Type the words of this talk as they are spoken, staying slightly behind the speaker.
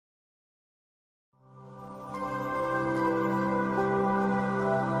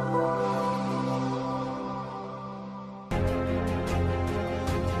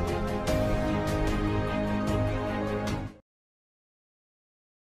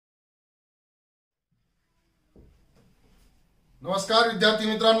नमस्कार विद्यार्थी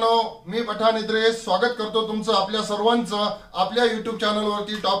मित्रांनो, मी पठाण इद्रिस स्वागत करतो तुमचं आपल्या सर्वांचं आपल्या YouTube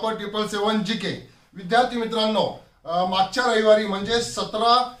चॅनलवरती टॉपर 777 जीके। विद्यार्थी मित्रांनो, मागच्या रविवारी म्हणजे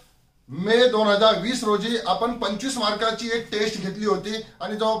 17 मे 2020 रोजी आपण 25 मार्काची एक टेस्ट घेतली होती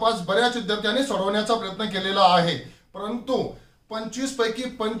आणि जवळपास बऱ्याच विद्यार्थ्यांनी सोडवण्याचा प्रयत्न केलेला आहे, परंतु 25 पैकी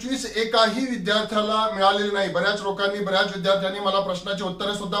 25 एकाही विद्यार्थ्याला मिळालेले नाही। बऱ्याच लोकांनी बऱ्याच विद्यार्थ्यांनी मला प्रश्नाची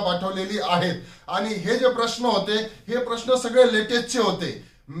उत्तरे सुद्धा पाठवलेली आहेत आणि हे जे प्रश्न होते हे प्रश्न सगळे लेटेस्टचे होते।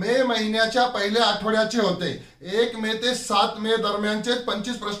 मे महिन्याच्या पहिल्या आठवड्याचे होते। 1 मे ते 7 मे दरम्यानचे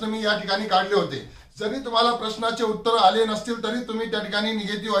 25 प्रश्न मी या ठिकाणी काढले होते। जरी तुम्हाला प्रश्नाचे उत्तर आले नसतील तरी तुम्ही त्या ठिकाणी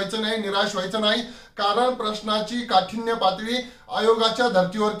निगेटिव्ह व्हायचं नाही, निराश व्हायचं नाही, कारण प्रश्नाची काठिण्य पातळी आयोगाच्या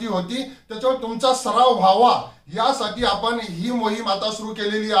धर्तीवरती होती। त्याच्यावर तुमचा सराव व्हावा यासाठी आपण ही मोहीम आता सुरू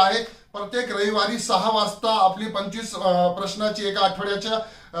केलेली आहे। प्रत्येक रविवारी 6 वाजता आपली 25 प्रश्नाची एका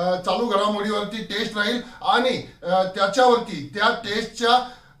आठवड्याच्या चालू घडामोडीवरती टेस्ट राहील आणि त्याच्यावरती त्या टेस्टच्या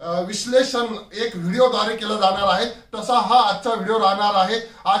विश्लेषण एक व्हिडिओद्वारे केलं जाणार आहे। तसा हा आजचा व्हिडिओ राहणार आहे।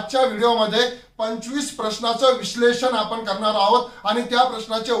 आजच्या व्हिडिओमध्ये 25 प्रश्नाचं विश्लेषण आपण करणार आहोत आणि त्या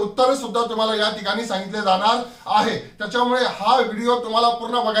प्रश्नाचे उत्तर सुद्धा तुम्हाला या ठिकाणी सांगितले जाणार आहे। त्याच्यामुळे हा व्हिडिओ तुम्हाला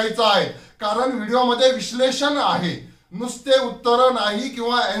पूर्ण बघायचा आहे, कारण व्हिडिओमध्ये विश्लेषण आहे, नुसते उत्तर नाही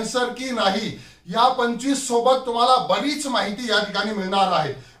किंवा आन्सर की नाही। या 25 सोबत तुम्हाला बरीच माहिती या ठिकाणी मिळणार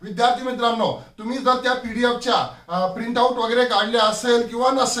आहे। विद्यार्थी मित्रांनो, तुम्ही जर त्या पीडीएफच्या प्रिंट आउट वगैरे काढले असेल किंवा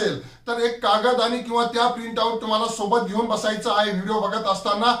नसेल तर एक कागद आणि किंवा त्या प्रिंट आउट तुम्हाला सोबत घेऊन बसायचं आहे व्हिडिओ बघत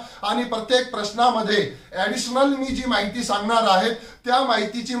असताना आणि प्रत्येक प्रश्नामध्ये ॲडिशनल मी जी माहिती सांगणार आहे त्या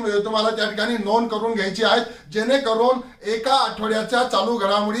माहितीची तुम्हाला त्या ठिकाणी नोंद करून घ्यायची आहे, जेणेकरून एका आठवड्याच्या चालू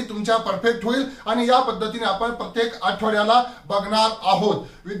घडामोडी तुमच्या परफेक्ट होईल आणि या पद्धतीने आपण प्रत्येक आठवड्याला बघणार आहोत।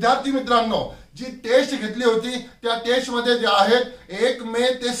 विद्यार्थी मित्रांनो, जी टेस्ट घेतली होती त्या टेस्ट मध्ये जे आहेत 1 मे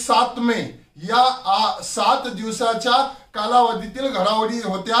ते 7 मे या 7 दिवसाच्या कालावधीतील घडामोडी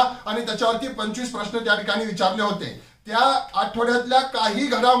होत्या आणि त्याच्यावरती 25 प्रश्न त्या ठिकाणी विचारले होते। त्या आठवड्यातल्या काही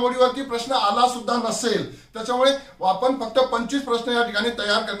घडामोडीवरती प्रश्न आला सुद्धा नसेल, त्याच्यामुळे आपण फक्त 25 प्रश्न या ठिकाणी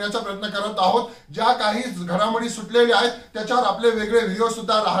तयार करण्याचा प्रयत्न करत आहोत। ज्या काही घडामोडी सुटलेल्या आहेत त्याच्यावर आपले वेगळे व्हिडिओ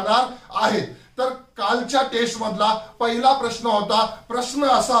सुद्धा राहणार आहेत। तर कालच्या टेस्ट मधला पहिला प्रश्न होता, प्रश्न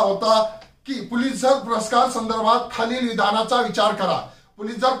असा होता की पुलित्झर पुरस्कार संदर्भात खालील विधानाचा विचार करा।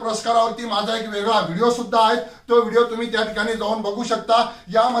 पुलित्झर पुरस्कारावरती माझा एक वेगळा व्हिडिओ सुद्धा आहे, तो व्हिडिओ तुम्ही त्या ठिकाणी जाऊन बघू शकता।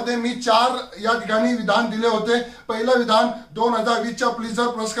 यामध्ये मी 4 या ठिकाणी विधान दिले होते। पहिलं विधान 2020 च्या पुलित्झर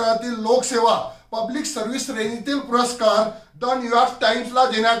पुरस्कारातील लोकसेवा पब्लिक सर्व्हिस श्रेणीतील पुरस्कार द न्यूयॉर्क टाइम्सला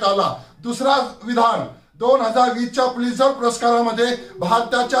देण्यात आला। दुसरा विधान 2020 च्या पुलित्झर पुरस्कारामध्ये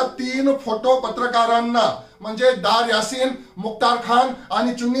भारताच्या 3 फोटो पत्रकारांना म्हणजे दार यासीन, मुख्तार खान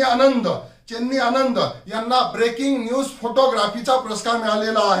आणि चेन्नी आनंद यांना ब्रेकिंग न्यूज फोटोग्राफीचा पुरस्कार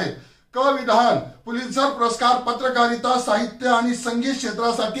मिळालेला आहे। क विधान पुलित्झर पुरस्कार पत्रकारिता, साहित्य आणि संगीत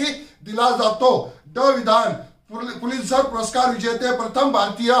क्षेत्रासाठी दिला जातो। ड विधान पुलित्झर पुरस्कार विजेते प्रथम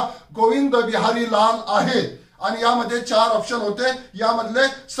भारतीय गोविंद बिहारी लाल आहेत आणि यामध्ये 4 ऑप्शन होते, यामधले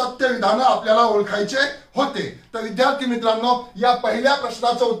सत्य विधान आपल्याला ओळखायचे होते। तर विद्यार्थी मित्रांनो, या पहिल्या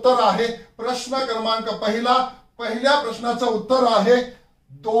प्रश्नाचं उत्तर आहे प्रश्न क्रमांक पहिल्या प्रश्नाचं उत्तर आहे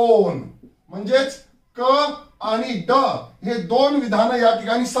 2, म्हणजेच क आणि ड हे 2 विधान या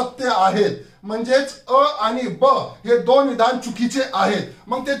ठिकाणी सत्य आहेत, म्हणजेच अ आणि ब हे 2 विधान चुकीचे आहेत।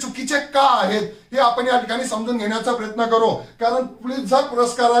 मग ते चुकीचे का आहेत हे आपण या ठिकाणी समजून घेण्याचा प्रयत्न करू, कारण पुलित्झर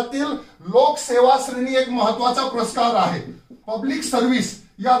पुरस्कारातील लोकसेवा श्रेणी एक महत्त्वाचा पुरस्कार आहे। पब्लिक सर्व्हिस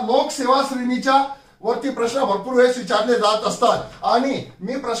या लोकसेवा श्रेणीच्या वरती प्रश्न भरपूर वेळेस विचारले जात असतात आणि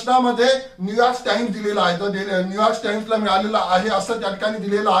मी प्रश्नामध्ये न्यूयॉर्क टाइम्स दिलेला आहे, तर न्यूयॉर्क टाइम्सला मिळालेला आहे असं त्या ठिकाणी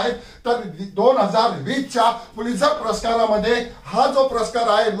दिलेलं आहे। तर 2020 च्या पुलित्झर पुरस्कारामध्ये हा जो पुरस्कार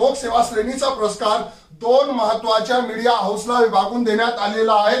आहे लोकसेवा श्रेणीचा पुरस्कार 2 महत्त्वाच्या मीडिया हाऊसला विभागून देण्यात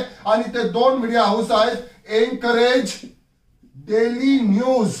आलेला आहे आणि ते 2 मीडिया हाऊस आहेत एनकरेज डेली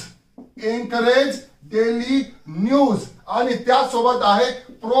न्यूज आणि त्यासोबत आहे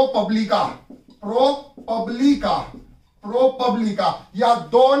प्रो पब्लिका या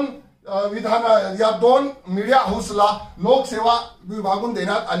 2 मीडिया हाऊसला लोकसेवा विभागून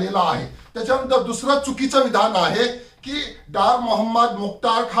देण्यात आलेला आहे। त्याच्यानंतर दुसरं चुकीचं विधान आहे की डार मोहम्मद,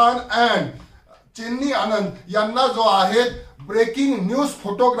 मुख्तार खान अँड चेन्नी आनंद यांना जो आहे ब्रेकिंग न्यूज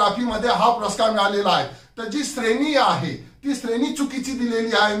फोटोग्राफी मध्ये हा पुरस्कार मिळालेला आहे। तर जी श्रेणी आहे ती श्रेणी चुकीची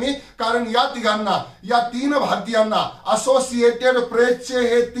दिलेली आहे मी, कारण या 3 भारतीयांना असोसिएटेड प्रेसचे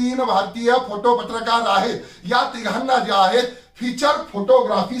हे 3 भारतीय फोटो पत्रकार आहेत, या 3 जे आहेत फीचर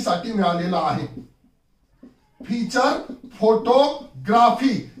फोटोग्राफीसाठी मिळालेला आहे। फीचर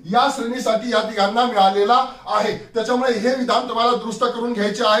फोटोग्राफी या श्रेणीसाठी या तिघांना मिळालेला आहे। त्याच्यामुळे हे विधान तुम्हाला दुरुस्त करून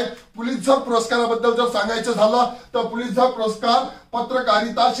घ्यायचे आहे। पुलित्झर पुरस्काराबद्दल जर सांगायचं झालं तर पुलित्झर पुरस्कार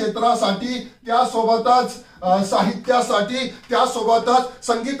पत्रकारिता क्षेत्रासाठी, त्यासोबतच साहित्यासाठी, त्यासोबतच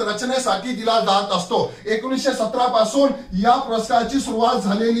संगीत रचनेसाठी दिला जात असतो। 1917 पासून या पुरस्काराची सुरुवात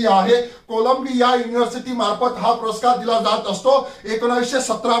झालेली आहे। कोलंबिया युनिव्हर्सिटी मार्फत हा पुरस्कार दिला जात असतो।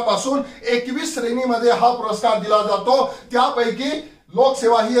 1917 पासून 21 श्रेणीमध्ये हा पुरस्कार दिला जातो। त्यापैकी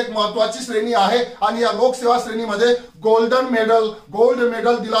लोकसेवा ही एक महत्वाची श्रेणी आहे आणि या लोकसेवा श्रेणीमध्ये गोल्ड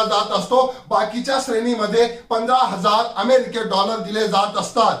मेडल दिला जात असतो। बाकीच्या श्रेणीमध्ये 15,000 अमेरिकन डॉलर दिले जात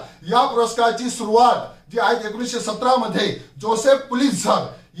असतात। या पुरस्काराची सुरुवात जी आहे 1917 मध्ये जोसेफ पुलित्झर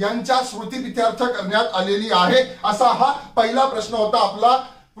यांच्या स्मृतिप्रित्यर्थ करण्यात आलेली आहे। असा हा पहिला प्रश्न होता आपला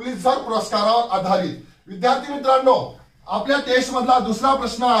पुलित्झर पुरस्कारावर आधारित। विद्यार्थी मित्रांनो, आपल्या टेस्ट मधला दुसरा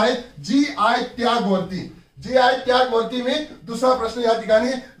प्रश्न आहे GI टॅग वरती। GI टॅग वरती मी दुसरा प्रश्न या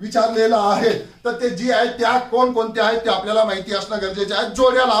ठिकाणी विचारलेला आहे। तर ते GI टॅग कोणकोणते आहेत ते आपल्याला माहिती असणं गरजेचे आहे।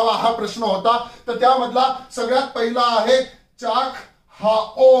 जोड्या लावा हा प्रश्न होता। तर त्यामधला सगळ्यात पहिला आहे चाक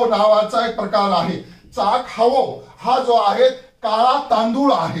हाओ नावाचा एक प्रकार आहे। चाक हाओ हा जो आहे काळा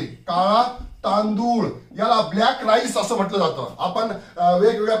तांदूळ आहे। काळा तांदूळ याला ब्लॅक राईस असं म्हटलं जातं। आपण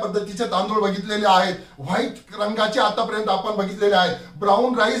वेगवेगळ्या पद्धतीचे तांदूळ बघितलेले आहेत। व्हाईट रंगाचे आतापर्यंत आपण बघितलेले आहेत,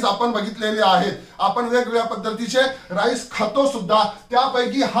 ब्राऊन राईस आपण बघितलेले आहेत, आपण वेगवेगळ्या पद्धतीचे राईस खातो सुद्धा।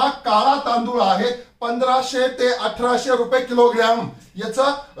 त्यापैकी हा काळा तांदूळ आहे। 1500 ते 1800 रुपये किलोग्रॅम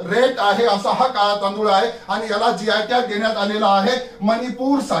याचा रेट आहे असा हा काळा तांदूळ आहे आणि याला GI टॅग देण्यात आलेला आहे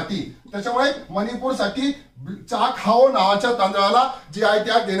मणिपूरसाठी। त्याच्यामुळे मणिपूरसाठी चाक हाओ नावाच्या तांदळाला GI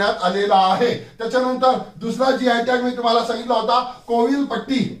टॅग देण्यात आलेला आहे। त्याच्यानंतर दुसरा GI टॅग मी तुम्हाला सांगितला होता कोविल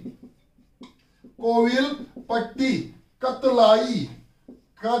पट्टी कतलाई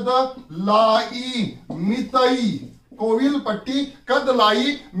मितई। कोविल पट्टी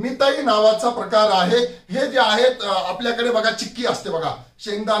कदलाई मितई नावाचा प्रकार आहे। हे जे आहेत आपल्याकडे बघा चिक्की असते बघा,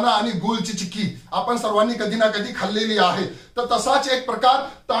 शेंगदाणा आणि गुळची चिक्की आपण सर्वांनी कधी ना कधी खाल्लेली आहे। तर तसाच एक प्रकार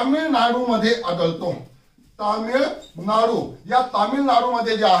तामिळनाडूमध्ये आढळतो।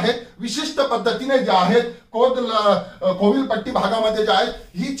 तामिळनाडूमध्ये जे आहेत विशिष्ट पद्धतीने जे आहेत कोविलपट्टी भागामध्ये जे आहेत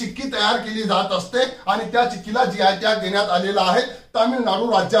ही चिक्की तयार केली जात असते आणि त्या चिक्कीला GI टॅग देण्यात आलेला आहे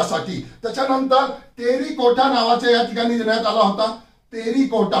तामिळनाडू राज्यासाठी। त्याच्यानंतर टेरिकोटा नावाच्या या ठिकाणी देण्यात आला होता।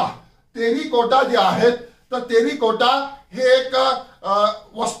 टेरिकोटा जे आहेत तर टेरिकोटा हे एक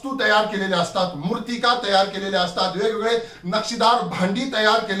वस्तू तयार केलेले असतात, मूर्तिका तयार केलेले असतात, वेगवेगळे नक्षीदार भांडी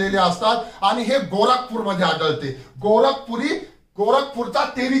तयार केलेले असतात आणि हे गोरखपूरमध्ये आढळते। गोरखपूरचा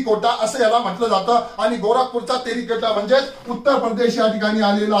टेरिकोटा असं याला म्हटलं जातं आणि गोरखपूरचा टेरिकोटा म्हणजे उत्तर प्रदेश या ठिकाणी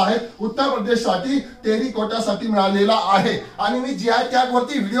आलेला आहे। उत्तर प्रदेशसाठी टेरिकोटासाठी मिळालेला आहे आणि मी GI टॅग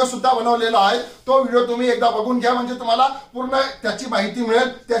वरती व्हिडिओ सुद्धा बनवलेला आहे। तो व्हिडिओ तुम्ही एकदा बघून घ्या म्हणजे तुम्हाला पूर्ण त्याची माहिती मिळेल।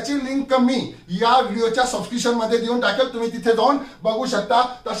 त्याची लिंक मी या व्हिडिओच्या सबस्क्रिप्शन मध्ये देऊन टाकेल, तुम्ही तिथे जाऊन बघू शकता।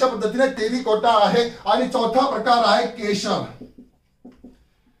 तशा पद्धतीने टेरिकोटा आहे। आणि चौथा प्रकार आहे केशर,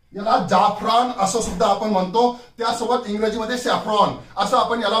 याला जाफरान असं सुद्धा आपण म्हणतो, त्यासोबत इंग्रजीमध्ये सॅफ्रॉन असं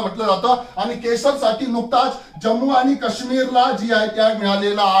आपण याला म्हटलं जातं। आणि केशरसाठी नुकताच जम्मू आणि काश्मीरला GI टॅग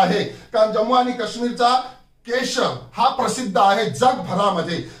मिळालेला आहे। कारण जम्मू आणि काश्मीरचा केशर हा प्रसिद्ध आहे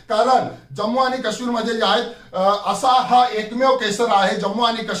जगभरामध्ये। कारण जम्मू आणि काश्मीरमध्ये जे आहेत असा हा एकमेव केसर आहे जम्मू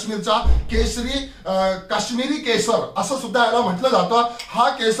आणि काश्मीरचा काश्मीरी केसर असं सुद्धा याला म्हटलं जातं। हा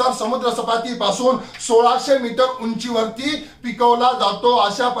केसर समुद्र सपाटीपासून 1600 मीटर उंचीवरती पिकवला जातो।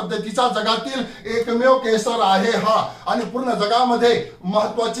 अशा पद्धतीचा जगातील एकमेव केसर आहे हा आणि पूर्ण जगामध्ये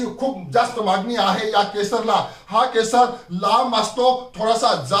महत्वाची खूप जास्त मागणी आहे या केसरला। हा केसर लांब असतो,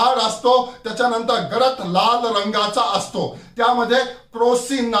 थोडासा जाड असतो, त्याच्यानंतर गडद लाल रंगाचा असतो। त्यामध्ये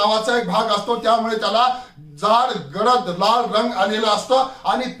क्रोसिन नावाचा एक भाग असतो, त्यामुळे त्याला जाड गडद लाल रंग आलेला असतो।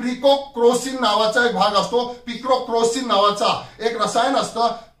 आणि पिक्रोक्रोसिन नावाचा एक भाग असतो, पिक्रोक्रोसिन नावाचा एक रसायन असतं,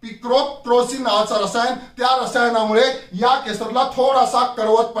 पिक्रोक्रोसिन नावाचा रसायन, त्या रसायनामुळे या केसरला थोडासा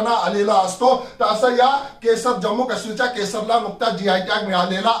कडवटपणा आलेला असतो। तर असं या केसर जम्मू काश्मीरच्या केसरला नुकताच GI टॅग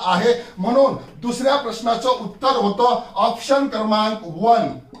मिळालेला आहे। म्हणून दुसऱ्या प्रश्नाचं उत्तर होतं ऑप्शन क्रमांक 1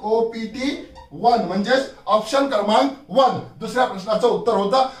 OPT 1 म्हणजे ऑप्शन क्रमांक 1 दुसऱ्या प्रश्नाचं उत्तर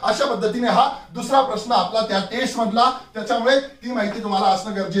होतं। अशा पद्धतीने हा दुसरा प्रश्न आपला त्या टेस्ट मधला, त्याच्यामुळे ती माहिती तुम्हाला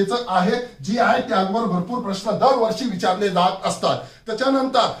असणं गरजेचं आहे। GI टॅगवर भरपूर प्रश्न दरवर्षी विचारले जात असतात।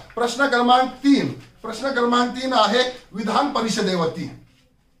 त्याच्यानंतर प्रश्न क्रमांक 3 आहे विधान परिषदेवरती।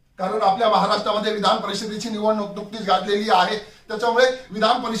 कारण आपल्या महाराष्ट्रामध्ये विधान परिषदेची निवडणूक नुकतीच गाजलेली आहे। त्याच्यामुळे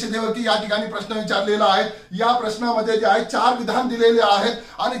विधान परिषदेवरती या ठिकाणी प्रश्न विचारलेला आहे। या प्रश्नामध्ये जे आहे 4 विधान दिलेले आहेत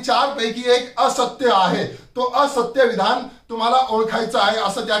आणि 4 पैकी एक असत्य आहे। तो असत्य विधान तुम्हाला ओळखायचं आहे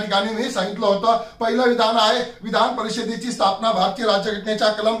असं त्या ठिकाणी मी सांगितलं होतं। पहिलं विधान आहे विधान परिषदेची स्थापना भारतीय राज्यघटनेच्या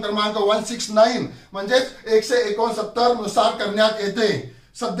कलम क्रमांक 169 म्हणजेच 169 नुसार करण्यात येते।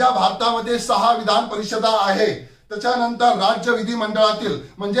 सध्या भारतामध्ये 6 विधान परिषदा आहे। त्याच्यानंतर राज्य विधिमंडळातील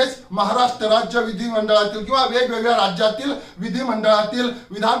म्हणजेच महाराष्ट्र राज्य विधिमंडळातील किंवा वेगवेगळ्या राज्यातील विधिमंडळातील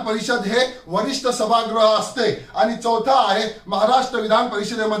विधान परिषद हे वरिष्ठ सभागृह असते। आणि चौथा आहे महाराष्ट्र विधान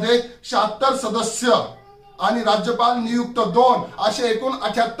परिषदेमध्ये 76 सदस्य आणि राज्यपाल नियुक्त 2 असे एकूण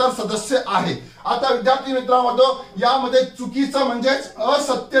 78 सदस्य आहे। आता विद्यार्थी मित्रांनो यामध्ये चुकीचं म्हणजेच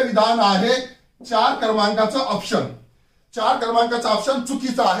असत्य विधान आहे 4 क्रमांकाचं ऑप्शन। 4 क्रमांकाचा ऑप्शन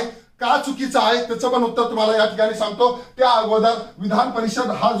चुकीचा आहे। का चुकीचा आहे त्याचं पण उत्तर तुम्हाला या ठिकाणी सांगतो। त्या अगोदर विधान परिषद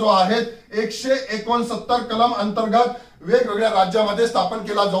हा जो आहे 169 कलम अंतर्गत वेगवेगळ्या राज्यामध्ये स्थापन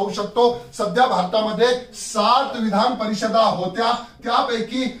केला जाऊ शकतो। सध्या भारतामध्ये 7 विधान परिषदा होत्या,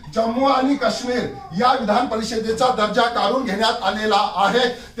 त्यापैकी जम्मू आणि काश्मीर या विधान परिषदेचा दर्जा काढून घेण्यात आलेला आहे।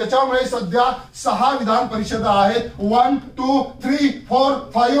 त्याच्यामुळे सध्या 6 विधान परिषदा आहेत। 1 2 3 4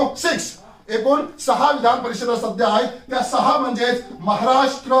 5 6 एकूण 6 विधान परिषदा सध्या आहेत। त्या 6 म्हणजे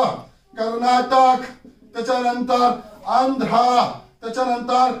महाराष्ट्र, कर्नाटक, त्याच्यानंतर आंध्र,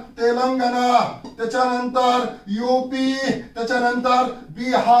 त्याच्यानंतर तेलंगणा, त्याच्यानंतर यूपी, त्याच्यानंतर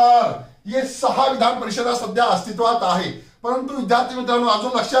बिहार हे 6 विधान परिषदा सध्या अस्तित्वात आहे। परंतु विद्यार्थी मित्रांनो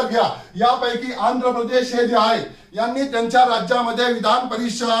अजून लक्षात घ्या यापैकी आंध्र प्रदेश हे जे आहे यांनी त्यांच्या राज्यामध्ये विधान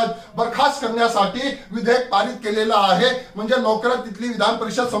परिषद बरखास्त करण्यासाठी विधेयक पारित केलेलं आहे। म्हणजे लवकरच तिथली विधान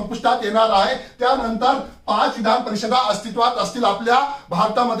परिषद संपुष्टात येणार आहे। त्यानंतर 5 विधान परिषदा अस्तित्वात असतील आपल्या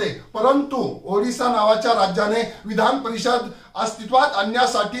भारतामध्ये। परंतु ओडिशा नावाच्या राज्याने विधान परिषद अस्तित्वात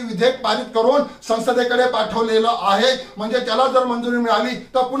आणण्यासाठी विधेयक पारित करून संसदेकडे पाठवलेलं आहे। म्हणजे त्याला जर मंजुरी मिळाली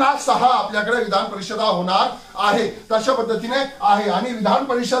तर पुन्हा 6 आपल्याकडे विधान परिषदा होणार आहे। तशा पद्धतीने आहे। आणि विधान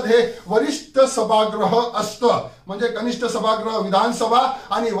परिषद हे वरिष्ठ सभागृह असतं। म्हणजे कनिष्ठ सभागृह विधानसभा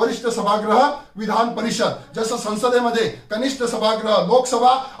आणि वरिष्ठ सभागृह विधान परिषद। जसं संसदेमध्ये कनिष्ठ सभागृह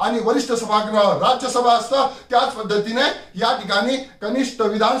लोकसभा आणि वरिष्ठ सभागृह राज्यसभा असतं, त्याच पद्धतीने या ठिकाणी कनिष्ठ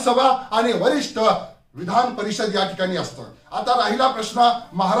विधानसभा आणि वरिष्ठ विधान परिषद या ठिकाणी असतं। आता राहिला प्रश्न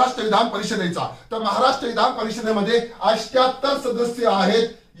महाराष्ट्र विधान परिषदेचा। तर महाराष्ट्र विधान परिषदेमध्ये 78 सदस्य आहेत,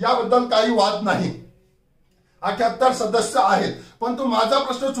 याबद्दल काही वाद नाही। 78 सदस्य आहेत। परंतु माझा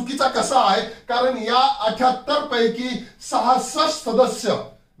प्रश्न चुकीचा कसा आहे कारण या 78 पैकी 66 सदस्य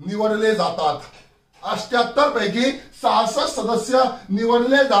निवडले जातात। 78 पैकी 66 सदस्य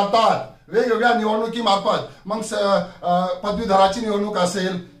निवडले जातात वेगवेगळ्या निवडणुकीमार्फत। मग पदवीधराची निवडणूक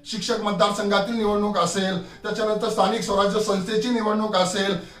असेल, शिक्षक मतदारसंघातील निवडणूक असेल, त्याच्यानंतर स्थानिक स्वराज्य संस्थेची निवडणूक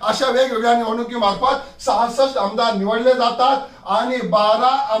असेल, अशा वेगवेगळ्या निवडणुकीमार्फत 66 आमदार निवडले जातात आणि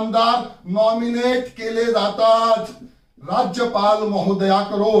 12 आमदार नॉमिनेट केले जातात राज्यपाल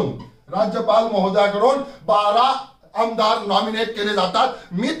महोदयाकडून। राज्यपाल महोदयाकडून 12 आमदार नॉमिनेट केले जातात।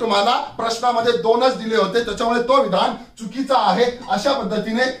 मी तुम्हाला प्रश्नामध्ये 2च दिले होते, त्याच्यामुळे तो विधान चुकीचा आहे। अशा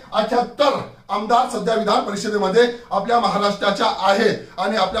पद्धतीने 78 आमदार सध्या विधान परिषदेमध्ये आपल्या महाराष्ट्राच्या आहेत।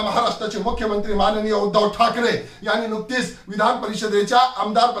 आणि आपल्या महाराष्ट्राचे मुख्यमंत्री माननीय उद्धव ठाकरे यांनी नुकतीच विधान परिषदेच्या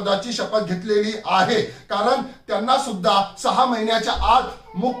आमदार पदाची शपथ घेतलेली आहे। कारण त्यांना सुद्धा 6 महिन्याच्या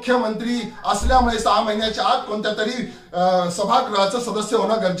आत मुख्यमंत्री असल्यामुळे 6 महिन्याच्या आत कोणत्या तरी सभागृहाचं सदस्य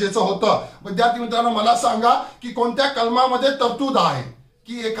होणं गरजेचं होतं। विद्यार्थी मित्रांनो मला सांगा की कोणत्या कलमामध्ये तरतूद आहे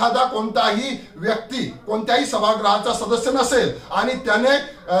की एखादा कोणताही व्यक्ती कोणत्याही सभागृहाचा सदस्य नसेल आणि त्याने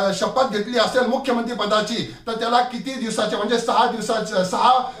शपथ घेतली असेल मुख्यमंत्री पदाची तर त्याला किती दिवसाच्या म्हणजे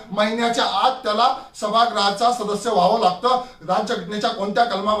 6 महिन्याच्या आत त्याला सभागृहाचा सदस्य व्हावं लागतं। राज्यघटनेच्या कोणत्या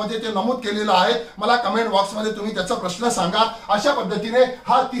कलमामध्ये ते नमूद केलेलं आहे मला कमेंट बॉक्समध्ये तुम्ही त्याचा प्रश्न सांगा। अशा पद्धतीने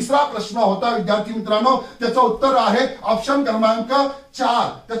हा 3रा प्रश्न होता विद्यार्थी मित्रांनो। त्याचं उत्तर आहे ऑप्शन क्रमांक 4।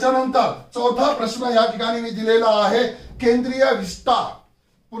 त्याच्यानंतर 4था प्रश्न या ठिकाणी मी दिलेला आहे केंद्रीय विस्तार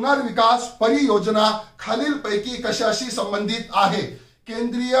पुनर्विकास परियोजना खालीलपैकी कशाशी संबंधित आहे।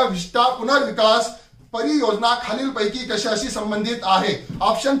 केंद्रीय विस्तार पुनर्विकास परियोजना खालीलपैकी कशाशी संबंधित आहे।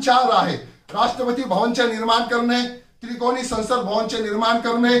 ऑप्शन 4 आहे राष्ट्रपती भवनचे निर्माण करणे, त्रिकोणी संसद भवनचे निर्माण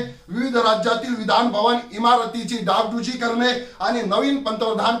करणे, विविध राज्यातील विधान भवन इमारतीची डागडुजी करणे आणि नवीन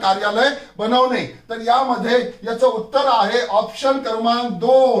पंतप्रधान कार्यालय बनवणे। तर यामध्ये याचं उत्तर आहे ऑप्शन क्रमांक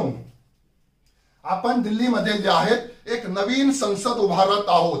 2। आपण दिल्लीमध्ये जे आहेत एक नवीन संसद उभारत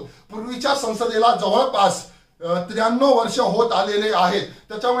आहोत। पूर्वीच्या संसदेला जवळपास 93 वर्ष होत आलेले आहेत.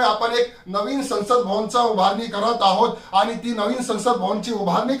 त्याच्यामुळे आपण एक नवीन संसद भवनचा उभारणी करत आहोत आणि ती नवीन संसद भवनची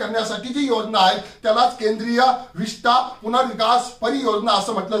उभारणी करण्यासाठी जी योजना आहे त्यालाच केंद्रीय विस्टा पुनर्विकास परियोजना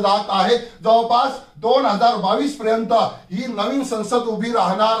असं म्हटलं जात आहे. जवळपास 2022 पर्यंत ही नवीन संसद उभी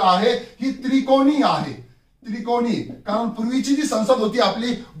राहणार आहे. ही त्रिकोणी आहे, त्रिकोणी, कारण पूर्वीची जी संसद होती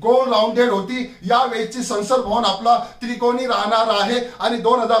आपली गोल राउंडेड होती. या वेळची संसद भवन आपला त्रिकोणी राहणार आहे आणि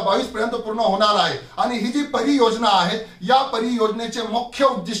 2022 पर्यंत पूर्ण होणार आहे. आणि ही जी परियोजना आहे या परियोजनेचे मुख्य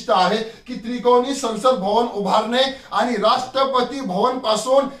उद्दिष्ट आहे की त्रिकोणी संसद भवन उभारणे आणि राष्ट्रपती भवन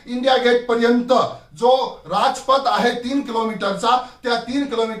पासून इंडिया गेट पर्यंत जो राजपथ आहे 3 किलोमीटरचा, त्या 3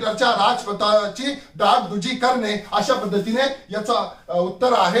 किलोमीटरच्या राजपथाची डागडुजी करणे, अशा पद्धतीने याचा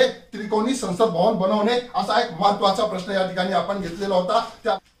उत्तर आहे त्रिकोणी संसद भवन बनवणे. असा एक महत्वाचा प्रश्न या ठिकाणी आपण घेतलेला होता.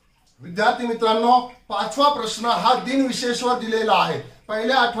 त्या विद्यार्थी मित्रांनो, 5वा प्रश्न हा दिनविशेषवर दिलेला आहे.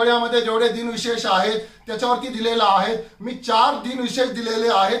 पहिल्या आठवड्यामध्ये जेवढे दिनविशेष आहेत त्याच्यावरती दिलेला आहे. मी 4 दिनविशेष दिलेले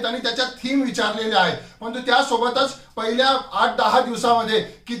आहेत आणि त्याच्या थीम विचारलेले आहेत. परंतु त्यासोबतच पहिल्या 8-10 दिवसामध्ये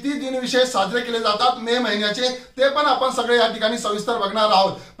किती दिनविशेष साजरे केले जातात मे महिन्याचे ते पण आपण सगळे या ठिकाणी सविस्तर बघणार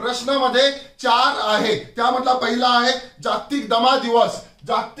आहोत. प्रश्नामध्ये 4 आहे. त्यामधला पहिला आहे जागतिक दमा दिवस.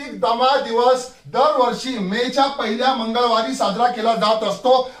 जागतिक दमा दिवस दरवर्षी मेच्या पहिल्या मंगळवारी साजरा केला जात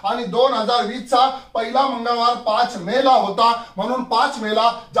असतो आणि 2020 चा पहिला मंगळवार 5 मेला होता, म्हणून 5 मेला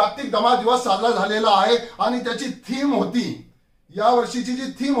जागतिक दमा दिवस साजरा झालेला आहे. आणि त्याची थीम होती, या वर्षीची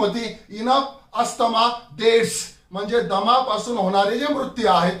जी थीम होती इनफ अस्थमा डेट्स, म्हणजे दमापासून होणारे जे मृत्यू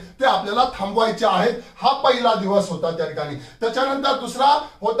आहेत ते आपल्याला थांबवायचे आहेत. हा पहिला दिवस होता त्या ठिकाणी. त्याच्यानंतर दुसरा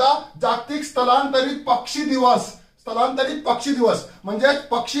होता जागतिक स्थलांतरित पक्षी दिवस. स्थलांतरित पक्षी दिवस म्हणजे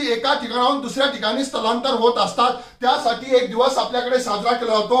पक्षी एका ठिकाणाहून दुसऱ्या ठिकाणी स्थलांतर होत असतात, त्यासाठी एक दिवस आपल्याकडे साजरा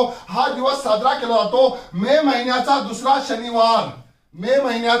केला जातो. हा दिवस साजरा केला जातो मे महिन्याचा दुसरा शनिवार. मे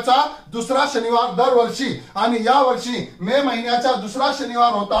महिन्याचा दुसरा शनिवार दरवर्षी, आणि या वर्षी मे महिन्याचा दुसरा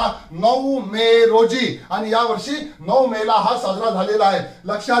शनिवार होता 9 मे रोजी, आणि या वर्षी 9 मेला हा साजरा झालेला आहे.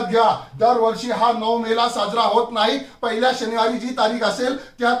 लक्षात घ्या, दरवर्षी हा 9 मेला साजरा होत नाही. पहिल्या शनिवारी जी तारीख असेल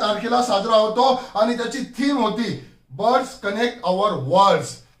त्या तारखेला साजरा होतो. आणि त्याची थीम होती बर्ड्स कनेक्ट आवर वर्ल्ड्स,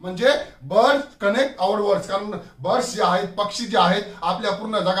 म्हणजे बर्ड्स कनेक्ट आवर वर्ल्ड्स. कारण बर्ड्स जे आहेत, पक्षी जे आहेत, आपल्या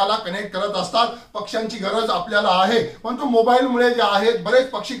पूर्ण जगाला कनेक्ट करत असतात. पक्ष्यांची गरज आपल्याला आहे, परंतु मोबाईलमुळे जे आहेत बरेच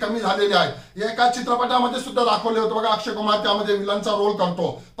पक्षी कमी झालेले आहेत. एका चित्रपटामध्ये सुद्धा दाखवले होते बघा, अक्षय कुमार त्यामध्ये विलनचा रोल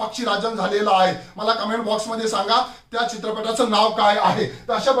करतो. पक्षी राजन झालेला आहे. मला कमेंट बॉक्समध्ये सांगा त्या चित्रपटाचं नाव काय आहे.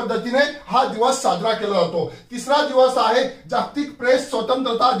 तर अशा पद्धतीने हा दिवस साजरा केला जातो. तिसरा दिवस आहे जागतिक प्रेस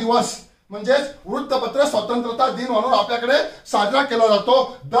स्वतंत्रता दिवस, म्हणजेच वृत्तपत्र स्वतंत्रता दिन म्हणून आपल्याकडे साजरा केला जातो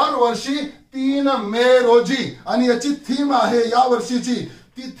दरवर्षी 3 मे रोजी. आणि याची थीम आहे, या वर्षीची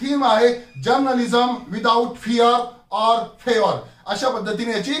ती थीम आहे journalism without fear or favour. अशा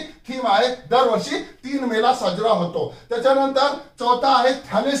पद्धतीने याची थीम आहे, दरवर्षी 3 मेला साजरा होतो. त्याच्यानंतर चौथा आहे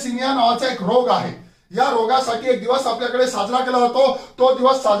थॅलेसिमिया नावाचा एक रोग आहे. या रोगासाठी एक दिवस आपल्याकडे साजरा केला जातो. तो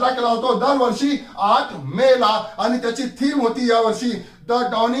दिवस साजरा केला जातो दरवर्षी 8 मेला, आणि त्याची थीम होती या वर्षी the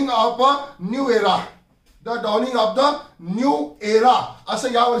dawning of a new era. The dawning of the new era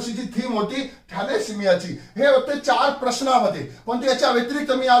असं या वर्षीची थीम होती थॅलेसिमियाची. हे होते 4 प्रश्नामध्ये. पण याच्या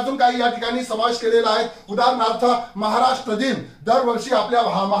व्यतिरिक्त मी अजून काही या ठिकाणी समावेश केलेला आहे. उदाहरणार्थ महाराष्ट्र दिन दरवर्षी आपल्या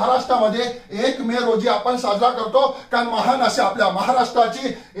महाराष्ट्रामध्ये 1 मे रोजी आपण साजरा करतो, कारण महान अशा आपल्या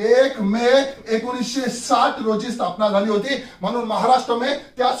महाराष्ट्राची 1 मे 1960 रोजी स्थापना झाली होती, म्हणून महाराष्ट्र मे.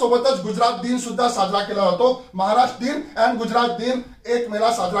 त्यासोबतच गुजरात दिन सुद्धा साजरा केला जातो. महाराष्ट्र दिन अँड गुजरात दिन 1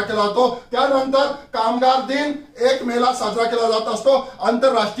 मेला साजरा केला जातो. त्यानंतर कामगार दिन 1 मेला साजरा केला जात असतो,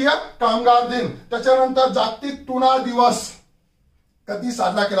 आंतरराष्ट्रीय कामगार दिन. त्याच्यानंतर जागतिक टुना दिवस कधी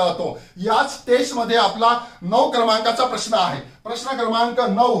साजरा केला जातो. याच टेस्ट मध्ये आपला 9 क्रमांकाचा प्रश्न आहे. प्रश्न क्रमांक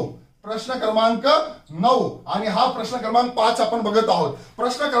 9, प्रश्न क्रमांक 9, आणि हा प्रश्न क्रमांक 5 आपण बघत आहोत.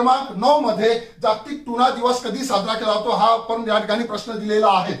 प्रश्न क्रमांक 9 मध्ये जागतिक टुना दिवस कधी साजरा केला जातो हा पण या ठिकाणी प्रश्न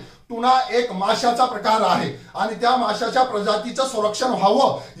दिलेला आहे. टुना एक माशाचा प्रकार आहे आणि त्या माशाच्या प्रजातीचं संरक्षण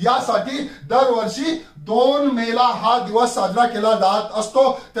व्हावं यासाठी दरवर्षी 2 मेला हा दिवस साजरा केला जात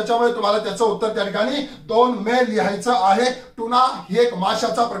असतो. त्याच्यामुळे तुम्हाला त्याचं उत्तर त्या ठिकाणी 2 मे लिहायचं आहे. टुना ही एक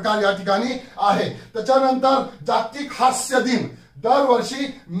माशाचा प्रकार या ठिकाणी आहे. त्याच्यानंतर जागतिक हास्य दिन दरवर्षी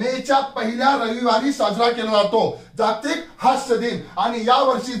मेच्या पहिल्या रविवारी साजरा केला जातो. जागतिक हास्य दिन, आणि या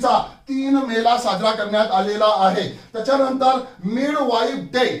वर्षीचा 3 मेला साजरा करण्यात आलेला आहे. त्याच्यानंतर मिडवाईफ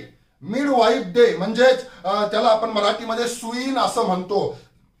डे. मिडवाईफ डे म्हणजेच त्याला आपण मराठीमध्ये सुईण असं म्हणतो.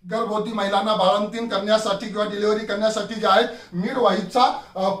 गर्भवती महिलांना बाळंतीण करण्यासाठी किंवा डिलिव्हरी करण्यासाठी जे आहेत मिडवाईफचा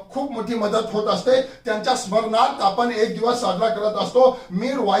खूप मोठी मदत होत असते. त्यांच्या स्मरणार्थ आपण एक दिवस साजरा करत असतो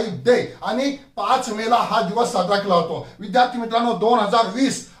मिडवाईफ डे, आणि 5 मेला हा दिवस साजरा केला जातो. विद्यार्थी मित्रांनो,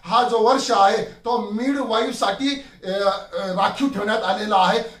 2020 हा जो वर्ष आहे तो मिडवाईफ साठी राखीव ठेवण्यात आलेला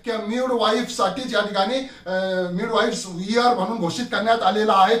आहे किंवा मिडवाईफ साठी या ठिकाणी मिडवाईफ इयर म्हणून घोषित करण्यात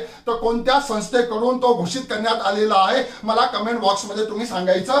आलेला आहे. तर कोणत्या संस्थेकडून तो घोषित करण्यात आलेला आहे मला कमेंट बॉक्समध्ये तुम्ही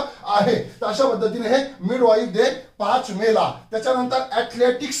सांगायचं आहे. तर अशा पद्धतीने हे मिडवाईफ डे 5 मेला. त्याच्यानंतर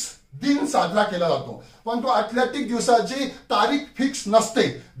ॲथलेटिक्स दिन साजरा केला जातो, पण तो ॲथलेटिक दिवसाची तारीख फिक्स नसते.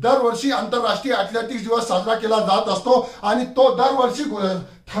 दरवर्षी आंतरराष्ट्रीय ॲथलेटिक्स दिवस साजरा केला जात असतो आणि तो दरवर्षी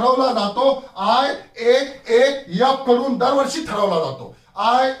ठरवला जातो IAAF कडून दरवर्षी ठरवला जातो.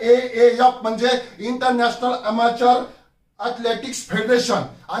 IAAF म्हणजे इंटरनॅशनल अमॅचर ॲथलेटिक्स फेडरेशन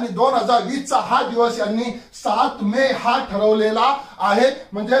आणि 2020 चा हा दिवस यांनी 7 मे हा ठरवलेला आहे.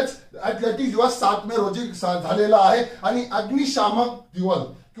 म्हणजेच ॲथलेटिक्स दिवस 7 मे रोजी झालेला आहे आणि अग्निशामक दिवस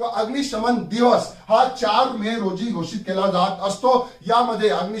किंवा अग्निशमन दिवस हा 4 मे रोजी घोषित केला जात असतो. यामध्ये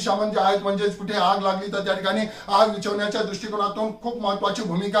अग्निशमन जे आहेत म्हणजे कुठे आग लागली तर त्या ठिकाणी आग विझवण्याच्या दृष्टिकोनातून खूप महत्वाची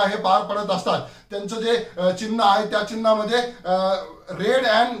भूमिका हे पार पडत असतात. त्यांचं जे चिन्ह आहे त्या चिन्हामध्ये रेड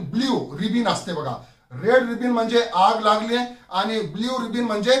अँड ब्ल्यू रिबिन असते बघा. रेड रिबिन म्हणजे आग लागणे आणि ब्ल्यू रिबिन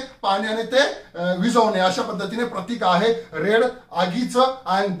म्हणजे पाण्याने ते विझवणे. अशा पद्धतीने प्रतीक आहे रेड आगीचं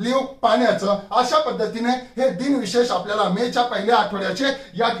आणि ब्ल्यू पाण्याचं. अशा पद्धतीने हे दिन विशेष आपल्याला मेच्या पहिल्या आठवड्याचे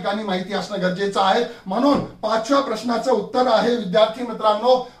या ठिकाणी माहिती असणं गरजेचं आहे. म्हणून 5व्या प्रश्नाचं उत्तर आहे विद्यार्थी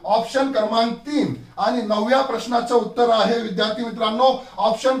मित्रांनो ऑप्शन क्रमांक 3 आणि 9व्या प्रश्नाचं उत्तर आहे विद्यार्थी मित्रांनो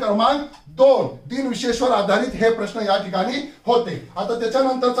ऑप्शन क्रमांक 2. दिन विशेषवर आधारित हे प्रश्न या ठिकाणी होते. आता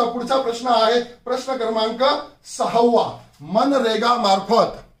त्याच्यानंतरचा पुढचा प्रश्न आहे प्रश्न क्रमांक 6 मनरेगा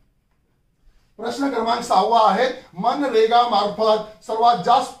मार्फत. प्रश्न क्रमांक 6 आहे मनरेगा मार्फत सर्वात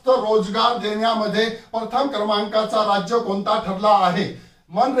जास्त रोजगार देण्यामध्ये प्रथम क्रमांकाचा राज्य कोणता ठरला आहे.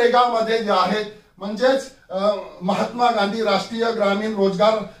 मनरेगा मध्ये जे आहेत म्हणजेच महात्मा गांधी राष्ट्रीय ग्रामीण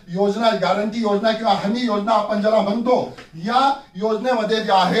रोजगार योजना गॅरंटी योजना किंवा हमी योजना आपण ज्याला म्हणतो या योजनेमध्ये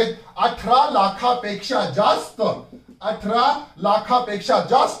जे आहेत 18 लाखापेक्षा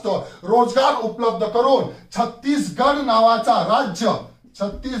जास्त रोजगार उपलब्ध करून छत्तीसगड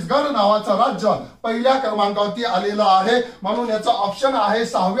नावाचा राज्य पहिल्या क्रमांकावरती आलेला आहे. म्हणून याचा ऑप्शन आहे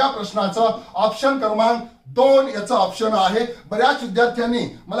 6व्या प्रश्नाचं ऑप्शन क्रमांक 2 याचं ऑप्शन आहे. बऱ्याच विद्यार्थ्यांनी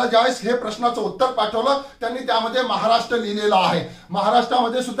मला ज्यावेळेस हे प्रश्नाचं उत्तर पाठवलं त्यांनी त्यामध्ये महाराष्ट्र लिहिलेला आहे.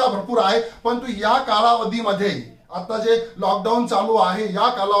 महाराष्ट्रामध्ये सुद्धा भरपूर आहे, परंतु या कालावधीमध्ये आता जे लॉकडाऊन चालू आहे या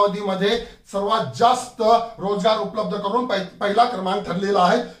कालावधीमध्ये सर्वात जास्त रोजगार उपलब्ध करून पहिला क्रमांक ठरलेला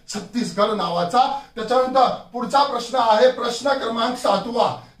आहे छत्तीसगड नावाचा. त्याच्यानंतर पुढचा प्रश्न आहे प्रश्न क्रमांक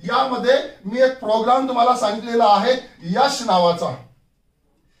 7. यामध्ये मी एक प्रोग्राम तुम्हाला सांगितलेला आहे यश नावाचा.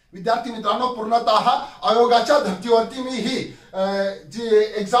 विद्यार्थी मित्रांनो पूर्णतः आयोगाच्या धर्तीवरती मी ही जी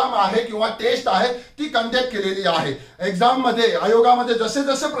एक्झाम आहे किंवा टेस्ट आहे ती कंडक्ट केलेली आहे. एक्झाम मध्ये आयोगामध्ये जसे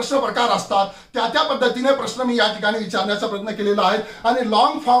जसे प्रश्न प्रकार असतात त्या पद्धतीने प्रश्न मी या ठिकाणी विचारण्याचा प्रयत्न केलेला आहे आणि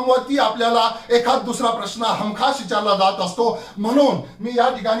लॉंग फॉर्म वरती आपल्याला एखाद दुसरा प्रश्न हमखास विचारला जात असतो. म्हणून मी या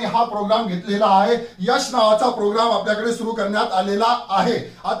ठिकाणी हा प्रोग्राम घेतलेला आहे. यश नावाचा प्रोग्राम आपल्याकडे सुरू करण्यात आलेला आहे.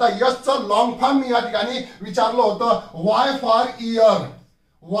 आता यशचं लॉंग फॉर्म मी या ठिकाणी विचारलं होतं. Y for year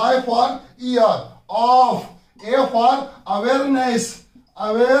of, A for awareness,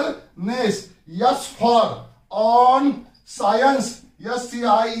 S for on science,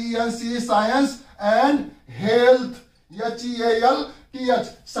 SCIENC science and health, HEALTH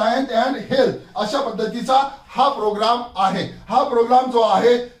science and health. अशा पद्धतीचा हा प्रोग्राम आहे. हा प्रोग्राम जो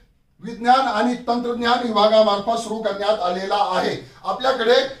आहे विज्ञान आणि तंत्रज्ञान विभागामार्फत सुरू करण्यात आलेला आहे.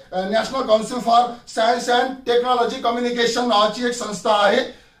 आपल्याकडे national council for science and technology communication नावाची एक संस्था आहे.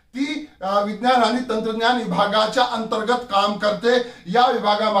 ती विज्ञान आणि तंत्रज्ञान विभागाच्या अंतर्गत काम करते. या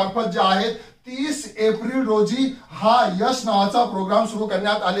विभागामार्फत जे आहे 30 एप्रिल रोजी हा यश नावाचा प्रोग्राम सुरू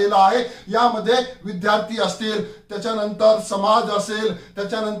करण्यात आलेला आहे. यामध्ये विद्यार्थी असतील, त्याच्यानंतर समाज असेल,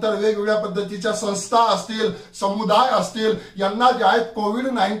 त्याच्यानंतर वेगवेगळ्या पद्धतीच्या संस्था असतील, समुदाय असतील, यांना जे आहेत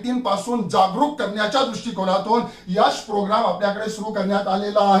कोविड-19 पासून जागरूक करण्याच्या दृष्टिकोनातून यश प्रोग्राम आपल्याकडे सुरू करण्यात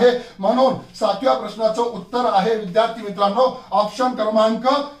आलेला आहे. म्हणून 7व्या प्रश्नाचं उत्तर आहे विद्यार्थी मित्रांनो ऑप्शन क्रमांक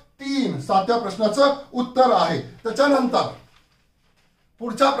 3 7व्या प्रश्नाचं उत्तर आहे. त्याच्यानंतर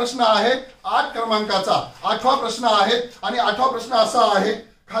पुढचा प्रश्न आहे 8 क्रमांकाचा 8वा प्रश्न आहे आणि 8वा प्रश्न असा आहे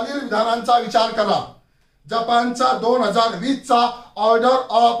खालील विधानांचा विचार करा. जपानचा 2020 चा ऑर्डर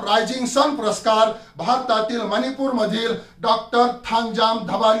ऑफ रायझिंग सन पुरस्कार भारतातील मणिपूर मधील डॉक्टर थांगजाम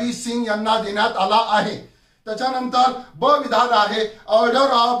धबाली सिंग यांना देण्यात आला आहे. त्याच्यानंतर ब विधान आहे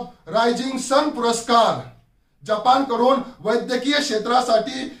ऑर्डर ऑफ रायझिंग सन पुरस्कार जपानकडून वैद्यकीय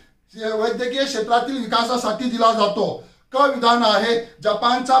क्षेत्रातील विकासासाठी दिला जातो. क विधान आहे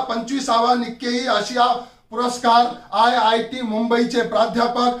जपानचा 25वा निक्केई आशिया पुरस्कार IIT मुंबईचे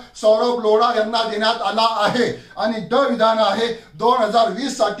प्राध्यापक सौरभ लोढा यांना देण्यात आला आहे। आणि ड विधान आहे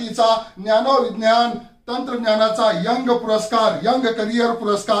 2020 साठीचा ज्ञानोविज्ञान तंत्रज्ञानाचा यंग पुरस्कार, यंग करिअर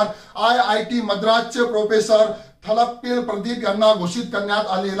पुरस्कार IIT मद्रासचे प्रोफेसर थलप्पील प्रदीप यांना घोषित करण्यात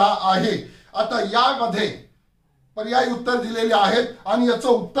आलेला आहे। आता यामध्ये पर्यायी उत्तर दिलेले आहेत आणि याचं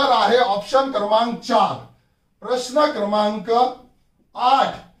उत्तर आहे ऑप्शन क्रमांक 4, प्रश्न क्रमांक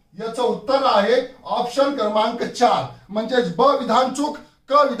 8 याचं उत्तर आहे ऑप्शन क्रमांक 4, म्हणजे ब विधान चूक,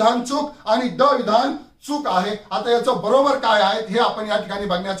 क विधान चूक आणि ड विधान चूक आहे। आता याचं बरोबर काय आहे हे आपण या ठिकाणी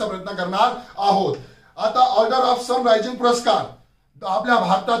बघण्याचा प्रयत्न करणार आहोत। आता ऑर्डर ऑफ सनरायझिंग पुरस्कार आपल्या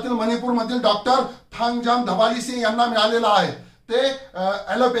भारतातील मणिपूर मधील डॉक्टर थांगजाम धबाली सिंग यांना मिळालेला आहे। ते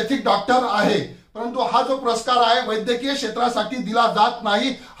ॲलोपॅथिक डॉक्टर आहे, परंतु हा जो पुरस्कार आहे वैद्यकीय क्षेत्रासाठी दिला जात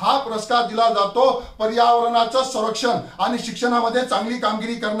नाही। हा पुरस्कार दिला जातो पर्यावरणाचं संरक्षण आणि शिक्षणामध्ये चांगली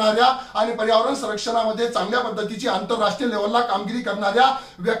कामगिरी करणाऱ्या आणि पर्यावरण संरक्षणामध्ये चांगल्या पद्धतीची आंतरराष्ट्रीय लेवलला कामगिरी करणाऱ्या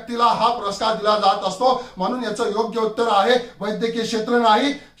व्यक्तीला हा पुरस्कार दिला जात असतो। म्हणून याचं योग्य उत्तर आहे वैद्यकीय क्षेत्र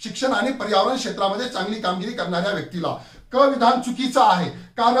नाही, शिक्षण आणि पर्यावरण क्षेत्रामध्ये चांगली कामगिरी करणाऱ्या व्यक्तीला। क विधान चुकीचं आहे,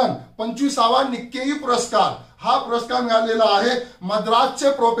 कारण 25वा निक्केई पुरस्कार हा पुरस्कार मिळालेला आहे मद्रासचे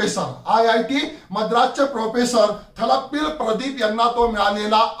प्रोफेसर IIT मद्रासचे प्रोफेसर थलप्पील प्रदीप यांना तो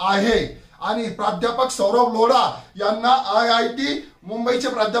मिळालेला आहे। आणि प्राध्यापक सौरभ लोढा यांना IIT मुंबईचे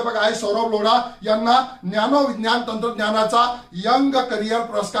प्राध्यापक आहे सौरभ लोढा यांना ज्ञानोविज्ञान तंत्रज्ञानाचा यंग करिअर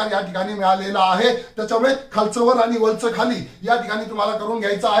पुरस्कार या ठिकाणी मिळालेला आहे। त्याच्यामुळे खालचं वर आणि वरचं खाली या ठिकाणी तुम्हाला करून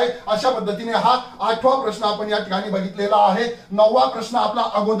घ्यायचा आहे। अशा पद्धतीने हा 8वा प्रश्न आपण या ठिकाणी बघितलेला आहे। 9वा प्रश्न आपला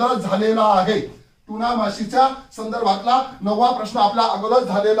अगोदरच झालेला आहे, टुना माशीच्या संदर्भातला 9वा प्रश्न आपला अगोदर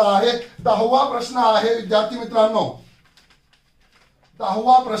झालेला आहे। 10वा प्रश्न आहे विद्यार्थी मित्रांनो,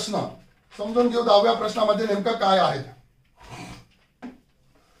 10वा प्रश्न समजून घेऊ 10व्या प्रश्नामध्ये नेमकं काय आहे।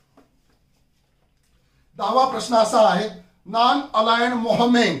 10वा प्रश्न असा आहे, नॉन अलाइन्ड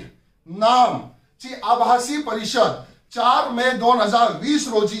मूव्हमेंट नाम ची आभासी परिषद 4 मे 2020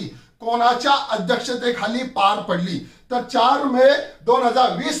 रोजी कोणाच्या अध्यक्षतेखाली पार पडली। तर 4 मे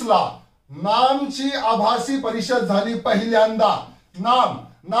 2020 ला नामची आभासी परिषद झाली पहिल्यांदा।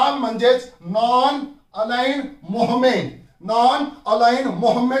 नाम म्हणजेच non aligned movement, non aligned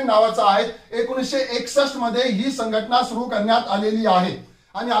movement नावाचा आहे। 1961 मध्ये ही संघटना सुरू करण्यात आलेली आहे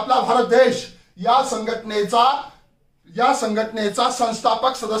आणि आपला भारत देश या संघटनेचा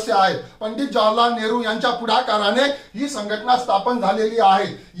संस्थापक सदस्य आहे। पंडित जवाहरलाल नेहरू यांच्या पुढाकाराने ही संघटना स्थापन झालेली आहे।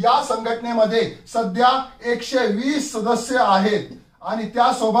 या संघटनेमध्ये सध्या 120 सदस्य आहेत आणि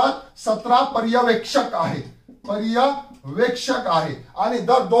त्यासोबत 17 पर्यवेक्षक आहेत आहे आणि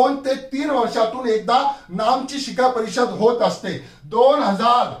दर 2 ते 3 वर्षातून एकदा नामची शिखर परिषद होत असते।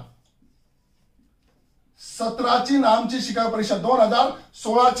 2017ची नामची शिखर परिषद,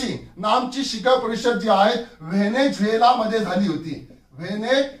 2016ची नामची शिखर परिषद जी आहे व्हेनेझुएला मध्ये झाली होती।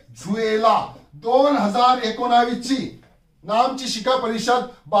 व्हेनेझुएला 2019ची नामची शिखर परिषद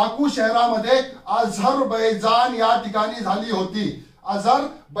बाकू शहरामध्ये अझरबैजान या ठिकाणी झाली होती,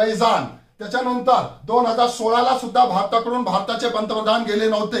 अझरबैजान। त्याच्यानंतर 2016ला सुद्धा भारताकडून भारताचे पंतप्रधान गेले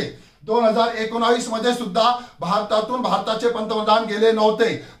नव्हते। 2019 मध्ये सुद्धा भारतातून भारताचे पंतप्रधान गेले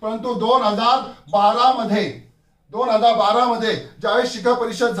नव्हते, परंतु 2012 मध्ये ज्यावेळेस शिखर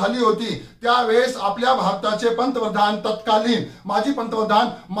परिषद झाली होती त्यावेळेस आपल्या भारताचे पंतप्रधान तत्कालीन माजी पंतप्रधान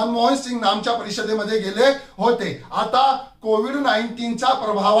मनमोहन सिंग नामच्या परिषदेमध्ये गेले होते। आता कोविड-19च्या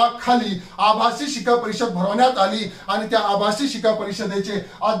प्रभावाखाली आभासी शिखर परिषद भरवण्यात आली आणि त्या आभासी शिखर परिषदेचे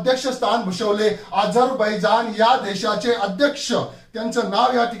अध्यक्षस्थान भूषवले अझरबैजान या देशाचे अध्यक्ष। त्यांचं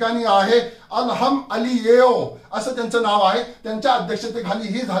नाव या ठिकाणी आहे अल्हम अलियेव असं त्यांचं नाव आहे। त्यांच्या अध्यक्षतेखाली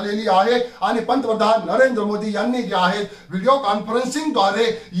ही झालेली आहे आणि पंतप्रधान नरेंद्र मोदी यांनी जे आहे व्हिडिओ कॉन्फरन्सिंगद्वारे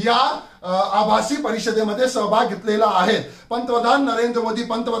या आभासी परिषदेमध्ये सहभाग घेतलेला आहे। पंतप्रधान नरेंद्र मोदी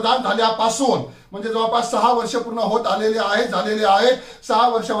पंतप्रधान झाल्यापासून म्हणजे जवळपास 6 वर्ष पूर्ण होत झालेले आहेत। 6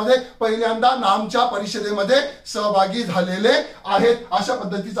 वर्षामध्ये पहिल्यांदा नामच्या परिषदेमध्ये सहभागी झालेले आहेत। अशा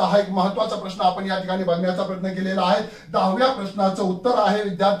पद्धतीचा हा एक महत्त्वाचा प्रश्न आपण या ठिकाणी बघण्याचा प्रयत्न केलेला आहे। 10व्या प्रश्नाचं उत्तर आहे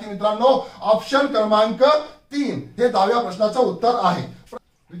विद्यार्थी मित्रांनो ऑप्शन क्रमांक 3 हे 10व्या प्रश्नाचं उत्तर आहे।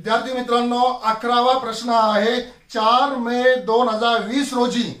 विद्यार्थी मित्रांनो 11वा प्रश्न आहे, 4 मे 2020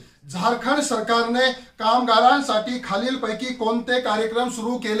 रोजी झारखंड सरकारने कामगारांसाठी खालीलपैकी कोणते कार्यक्रम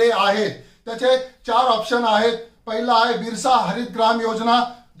सुरू केले आहेत। त्याचे 4 ऑप्शन आहेत। पहिला आहे बिरसा हरित ग्राम योजना,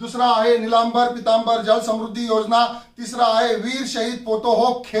 दुसरा आहे निलांबर पितांबर जल समृद्धी योजना, तिसरा आहे वीर शहीद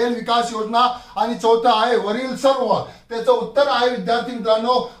पोतोहो खेल विकास योजना आणि चौथा आहे वरील सर्व। त्याचं उत्तर आहे विद्यार्थी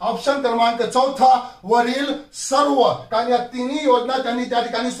मित्रांनो ऑप्शन क्रमांक 4 वरील सर्व। कारण या तिन्ही योजना त्यांनी त्या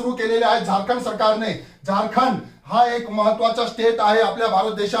ठिकाणी सुरू केलेल्या आहेत झारखंड सरकारने। झारखंड हा एक महत्वाचा स्टेट आहे आपल्या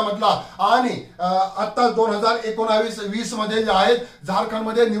भारत देशामधला। आणि आता 2019-20 मध्ये जे आहेत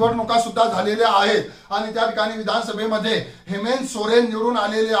झारखंडमध्ये निवडणुका सुद्धा झालेल्या आहेत आणि त्या ठिकाणी विधानसभेमध्ये हेमंत सोरेन निवडून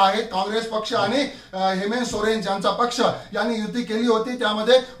आलेले आहेत। काँग्रेस पक्ष आणि हेमंत सोरेन ज्यांचा पक्ष यांनी युती केली होती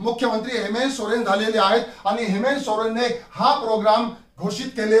त्यामध्ये मुख्यमंत्री हेमंत सोरेन झालेले आहेत आणि हेमंत सोरेनने हा प्रोग्राम घोषित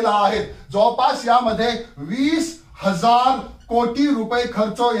केलेला आहे। जवळपास यामध्ये 20,000 कोटी रुपये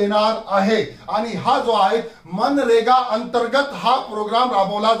खर्च येणार आहे आणि हा जो आहे मनरेगा अंतर्गत हा प्रोग्राम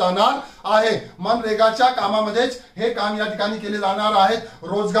राबवला जाणार आहे। मनरेगाच्या कामामध्येच हे काम या ठिकाणी केले जाणार आहे।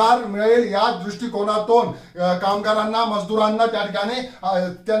 रोजगार मिळेल या दृष्टिकोनातून कामगारांना मजदूरांना त्या ठिकाणी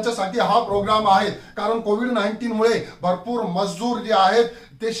त्यांच्यासाठी हा प्रोग्राम आहे। कारण कोविड-19 मुळे भरपूर मजदूर जे आहेत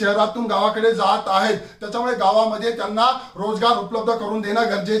ते शहरातून गावाकडे जात आहेत, त्याच्यामुळे गावामध्ये त्यांना रोजगार उपलब्ध करून देणं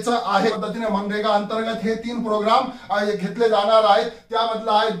गरजेचं आहे। पद्धतीने मनरेगा अंतर्गत हे 3 प्रोग्राम घेतले जाणार आहेत।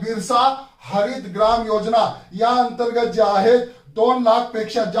 त्यामधला आहे बिरसा हरित ग्राम योजना। या अंतर्गत जे आहेत 2 लाख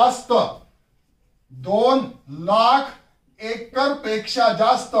पेक्षा जास्त 2 लाख एकर पेक्षा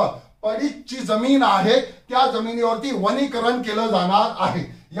जास्त पडीकची जमीन आहे त्या जमिनीवरती वनीकरण केलं जाणार आहे।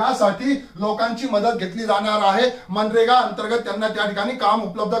 यासाठी लोकांची मदत घेतली जाणार आहे। मनरेगा अंतर्गत त्यांना त्या ठिकाणी काम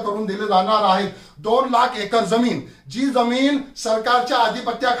उपलब्ध करून दिले जाणार आहे। 2 लाख एकर जमीन जी जमीन सरकारच्या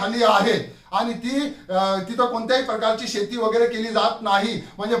आधिपत्याखाली आहे आणि तिथं कोणत्याही प्रकारची शेती वगैरे केली जात नाही,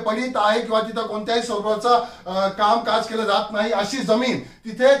 म्हणजे पडीत आहे किंवा तिथं कोणत्याही स्वरूपाचं कामकाज केलं जात नाही अशी जमीन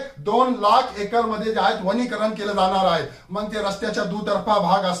तिथे 2 लाख एकर मध्ये जे आहेत वनीकरण केलं जाणार आहे। मग ते रस्त्याच्या दुतर्फा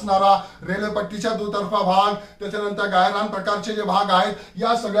भाग असणारा, रेल्वेपट्टीच्या दुतर्फा भाग, त्याच्यानंतर गायरान प्रकारचे जे भाग आहेत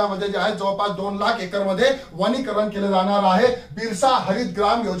या सगळ्यामध्ये जे आहेत जवळपास 2 लाख एकर मध्ये वनीकरण केलं जाणार आहे बिरसा हरित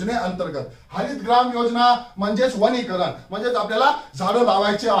ग्राम योजने अंतर्गत। हरित ग्राम योजना म्हणजेच वनीकरण, म्हणजेच आपल्याला झाडं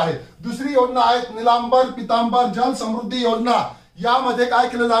लावायचे आहे। दुसरी योजना आहे निलांबर पितांबर जल समृद्धी योजना। यामध्ये काय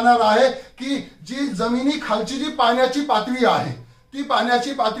केलं जाणार आहे की जी जमिनी खालची जी पाण्याची पातळी आहे ती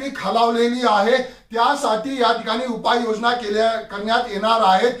पाण्याची पातळी खालावलेली आहे, त्यासाठी या ठिकाणी उपाययोजना करण्यात येणार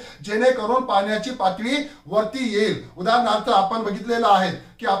आहेत जेणेकरून पाण्याची पातळी वरती येईल। उदाहरणार्थ आपण बघितलेलं आहे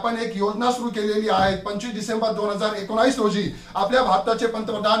की आपण एक योजना सुरू केलेली आहे 25 डिसेंबर 2019 रोजी आपल्या भारताचे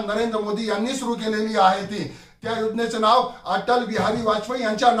पंतप्रधान नरेंद्र मोदी यांनी सुरू केलेली आहे ती। त्या योजनेचे नाव अटल बिहारी वाजपेयी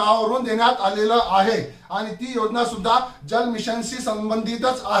यांच्या नावावरून देण्यात आलेलं आहे आणि ती योजना सुद्धा जल मिशनशी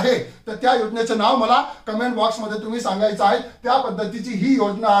संबंधितच आहे। तर त्या योजनेचे नाव मला कमेंट बॉक्स मध्ये तुम्ही सांगायचं आहे। त्या पद्धतीची ही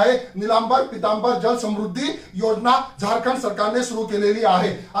योजना आहे निलांबर पितांबर जल समृद्धी योजना झारखंड सरकारने सुरू केलेली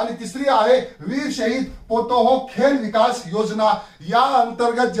आहे। आणि तिसरी आहे वीर शहीद पोतोहो खेल विकास योजना। या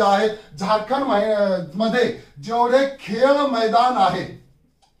अंतर्गत जे आहे झारखंड मध्ये जेवढे खेळ मैदान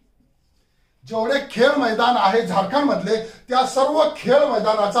आहे झारखंड मधले त्या सर्व खेळ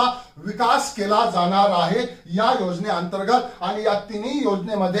मैदानाचा विकास केला जाणार आहे या योजनेअंतर्गत। आणि या तिन्ही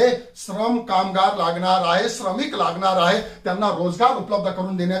योजनेमध्ये श्रम कामगार लागणार आहे, श्रमिक लागणार आहे, त्यांना रोजगार उपलब्ध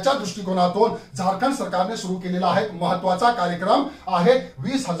करून देण्याच्या दृष्टिकोनातून झारखंड सरकारने सुरू केलेला आहे महत्वाचा कार्यक्रम आहे।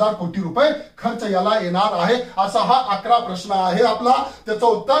 20,000 कोटी रुपये खर्च याला येणार आहे। असा हा 11 प्रश्न आहे आपला, त्याचं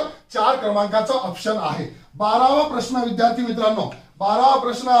उत्तर 4 क्रमांकाचं ऑप्शन आहे। 12वा प्रश्न विद्यार्थी मित्रांनो, 12वा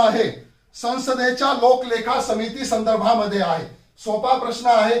प्रश्न आहे संसदेच्या लोकलेखा समिती संदर्भामध्ये आहे। सोपा प्रश्न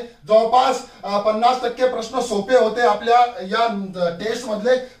आहे, जवळपास 50% प्रश्न सोपे होते आपल्या या टेस्ट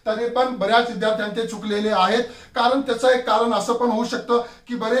मधले, तरी पण बऱ्याच विद्यार्थ्यांचे चुकलेले आहेत। कारण त्याचं एक कारण असं पण होऊ शकतं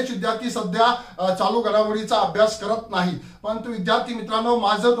की बरेच विद्यार्थी सध्या चालू घडामोडीचा अभ्यास करत नाही। परंतु विद्यार्थी मित्रांनो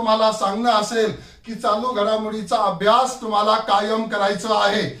माझं तुम्हाला सांगणं असेल की चालू घडामोडीचा अभ्यास तुम्हाला कायम करायचा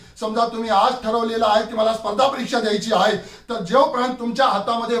आहे। समजा तुम्ही आज ठरवलेलं आहे की मला स्पर्धा परीक्षा द्यायची आहे, तर जोपर्यंत तुमच्या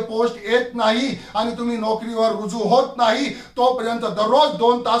हातामध्ये पोस्ट येत नाही आणि तुम्ही नोकरीवर रुजू होत नाही तोपर्यंत दररोज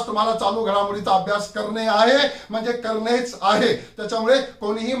 2 तास तुम्हाला चालू घडामोडीचा अभ्यास करणे आहे, म्हणजे करणेच आहे। त्याच्यामुळे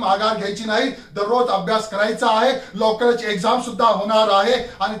कोणीही माघार घ्यायची नाही, दररोज अभ्यास करायचा आहे। लवकरच एक्झाम सुद्धा होणार आहे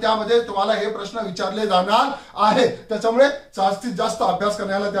आणि त्यामध्ये तुम्हाला हे प्रश्न विचारले जाणार आहे, त्याच्यामुळे जास्तीत जास्त अभ्यास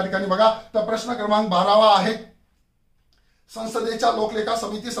करण्याला त्या ठिकाणी बघा। तर प्रश्न क्रमांक 12वा आहे संसदेच्या लोकलेखा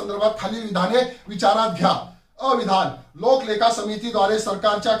समिती संदर्भात खालील विधाने विचारात घ्या। अविधान, लोकलेखा समितीद्वारे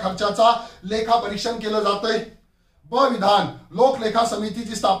सरकारच्या खर्चाचा लेखा परीक्षण केलं जातंय। ब विधान, लोकलेखा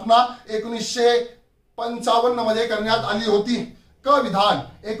समितीची स्थापना 1955 मध्ये करण्यात आली होती। क विधान,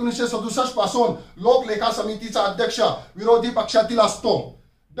 1967 पासून लोकलेखा समितीचा अध्यक्ष विरोधी पक्षातील असतो।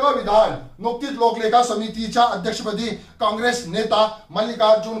 ड विधान, नुकतीच लोकलेखा समितीच्या अध्यक्षपदी काँग्रेस नेता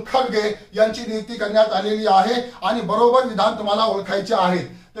मल्लिकार्जुन खरगे यांची नियुक्ती करण्यात आलेली आहे आणि बरोबर विधान तुम्हाला ओळखायचे आहे।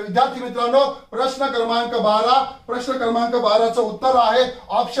 तर विद्यार्थी मित्रांनो प्रश्न क्रमांक 12 चं उत्तर आहे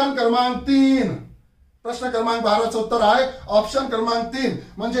ऑप्शन क्रमांक 3। प्रश्न क्रमांक 12चं उत्तर आहे ऑप्शन क्रमांक 3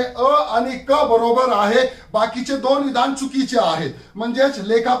 म्हणजे अ आणि क बरोबर आहे, बाकीचे दोन विधान चुकीचे आहेत. म्हणजेच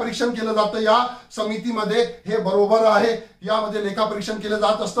लेखापरीक्षण केलं जातं या समितीमध्ये, हे बरोबर आहे. यामध्ये लेखापरीक्षण केलं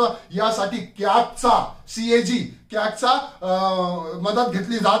जात असतं. यासाठी कॅगचा कॅगचा मदत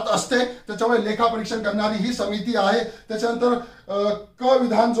घेतली जात असते. त्याच्यामुळे लेखापरीक्षण करणारी ही समिती आहे. त्याच्यानंतर क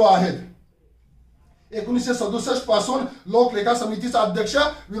विधान जो आहे 1967 पासून लोकलेखा समितीचा अध्यक्ष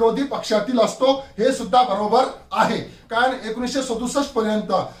विरोधी पक्षातील असतो, हे सुद्धा बरोबर आहे. कारण 1967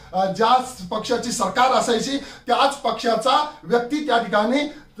 पर्यंत ज्या पक्षाची सरकार असायची त्याच पक्षाचा व्यक्ती त्या ठिकाणी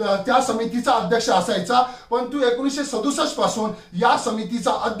त्या समितीचा अध्यक्ष असायचा. परंतु 1967 पासून या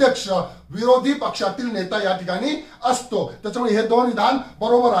समितीचा अध्यक्ष विरोधी पक्षातील नेता या ठिकाणी असतो. त्याच्यामुळे हे दोन विधान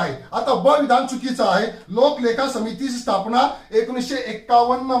बरोबर आहे. आता ब विधान चुकीचं आहे. लोकलेखा समितीची स्थापना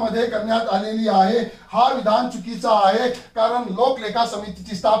 1951 मध्ये करण्यात आलेली आहे. हा विधान चुकीचा आहे, कारण लोकलेखा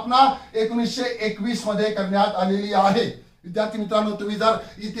समितीची स्थापना 1921 मध्ये करण्यात आलेली आहे. विद्यार्थी मित्रांनो, तुम्ही जर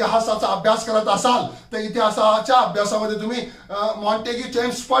इतिहासाचा अभ्यास करत असाल तर इतिहासाच्या अभ्यासामध्ये तुम्ही मॉन्टेग्यू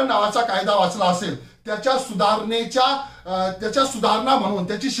चेम्सफोर्ड नावाचा कायदा वाचला असेल. त्याच्या सुधारणा म्हणून,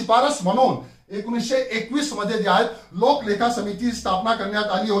 त्याची शिफारस म्हणून 1921 मध्ये जे आहेत लोकलेखा समितीची स्थापना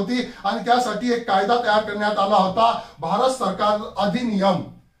करण्यात आली होती आणि त्यासाठी एक कायदा तयार करण्यात आला होता, भारत सरकार अधिनियम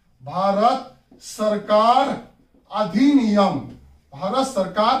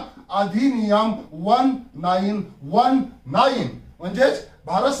 1919. म्हणजेच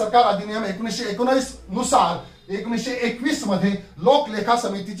भारत सरकार अधिनियम 1919 नुसार 1921 मध्ये लोकलेखा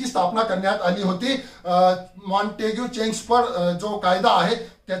समितीची स्थापना करण्यात आली होती. मॉन्टेग्यू चेम्सफोर्ड जो कायदा आहे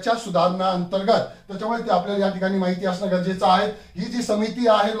त्याच्या सुधारणा अंतर्गत. त्याच्यामुळे ते आपल्याला या ठिकाणी माहिती असणं गरजेचं आहे. ही जी समिती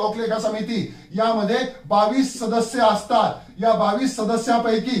आहे लोकलेखा समिती, यामध्ये 22 सदस्य असतात. या 22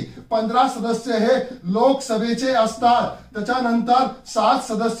 सदस्यापैकी 15 सदस्य हे लोकसभेचे असतात. त्याच्यानंतर 7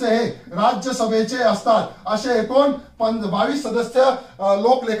 सदस्य हे राज्यसभेचे असतात. असे एकूण 22 सदस्य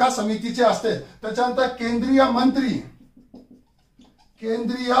लोकलेखा समितीचे असते. त्याच्यानंतर केंद्रीय मंत्री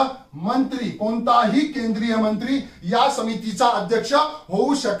कोणताही केंद्रीय मंत्री या समितीचा अध्यक्ष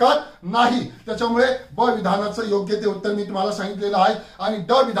होऊ शकत नाही. त्याच्यामुळे ब विधानाचं योग्य ते उत्तर मी तुम्हाला सांगितलेलं आहे. आणि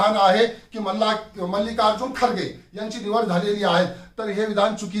ड विधान आहे की मल्लिकार्जुन खरगे यांची निवड झालेली आहे. तर हे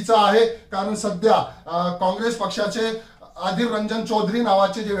विधान चुकीचं आहे, कारण सध्या काँग्रेस पक्षाचे आदिर रंजन चौधरी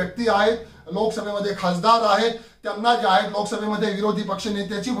नावाचे जे व्यक्ती आहेत, लोकसभेमध्ये खासदार आहेत, त्यांना जे आहेत लोकसभेमध्ये विरोधी पक्ष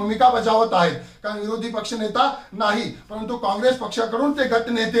नेत्याची भूमिका बजावत आहेत. कारण विरोधी पक्ष नेता नाही, परंतु काँग्रेस पक्षाकडून ते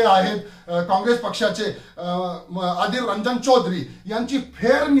गटनेते आहेत. काँग्रेस पक्षाचे आदिर रंजन चौधरी यांची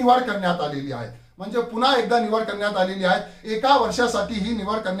फेर निवड करण्यात आलेली आहे. म्हणजे पुन्हा एकदा निवड करण्यात आलेली आहे. एका वर्षासाठी ही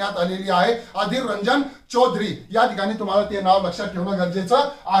निवड करण्यात आलेली आहे. आदिर रंजन चौधरी या ठिकाणी तुम्हाला ते नाव लक्षात ठेवणं गरजेचं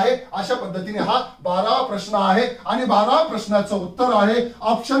आहे. अशा पद्धतीने हा 12वा प्रश्न आहे आणि 12वा प्रश्नाचं उत्तर आहे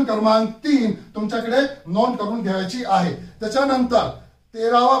ऑप्शन क्रमांक 3. तुमच्याकडे नोंद करून घ्यायची आहे. त्याच्यानंतर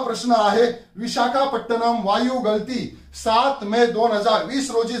 13वा प्रश्न आहे विशाखापट्टणम वायू गळती 7 मे 2020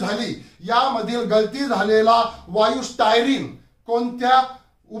 रोजी झाली. यामधील गळती झालेला वायू स्टायरीन कोणत्या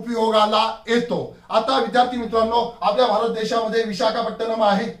उपयोगाला येतो? आता विद्यार्थी मित्रांनो, आपल्या भारत देशामध्ये विशाखापट्टणम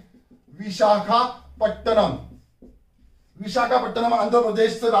आहे. विशाखापट्टणम आंध्र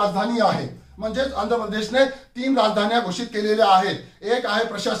प्रदेशची राजधानी आहे. म्हणजेच आंध्र प्रदेशने 3 राजधान्या घोषित केलेल्या आहेत. एक आहे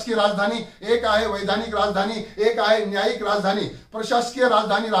प्रशासकीय राजधानी, एक आहे वैधानिक राजधानी, एक आहे न्यायिक राजधानी. प्रशासकीय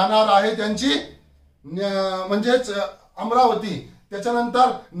राजधानी राहणार आहे त्यांची म्हणजेच अमरावती.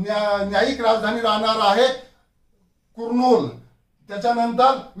 त्याच्यानंतर न्यायिक राजधानी राहणार आहे कुर्नूल.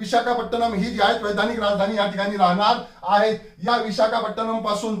 त्याच्यानंतर विशाखापट्टणम ही जी आहे वैधानिक राजधानी या ठिकाणी राहणार आहेत. या विशाखापट्टणम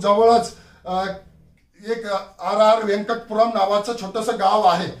पासून जवळच एक आर व्यंकटपुरम नावाचं छोटंसं गाव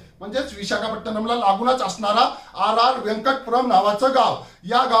आहे. म्हणजेच विशाखापट्टणमला लागूनच असणारा आर व्यंकटपुरम नावाचं गाव.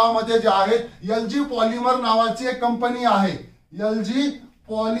 या गावामध्ये जे आहे LG पॉलिमर नावाची एक कंपनी आहे. LG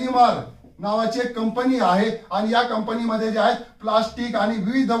पॉलिमर नावाची एक कंपनी आहे आणि या कंपनीमध्ये जे आहे प्लास्टिक आणि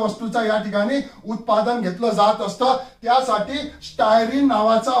विविध वस्तूचा या ठिकाणी उत्पादन घेतलं जात असतं. त्यासाठी स्टायरीन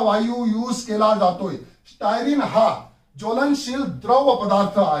नावाचा वायू यूज केला जातोय. स्टायरीन हा ज्वलनशील द्रव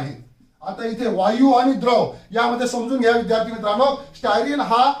पदार्थ आहे. आता इथे वायू आणि द्रव यामध्ये समजून घ्या विद्यार्थी मित्रांनो, स्टायरीन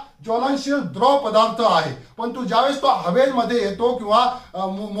हा ज्वलनशील द्रव पदार्थ आहे. परंतु ज्यावेळेस तो हवेमध्ये येतो किंवा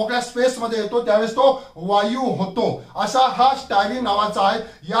मोकळ्या स्पेस मध्ये येतो त्यावेळेस तो वायू होतो. असा हा स्टायरीन नावाचा आहे.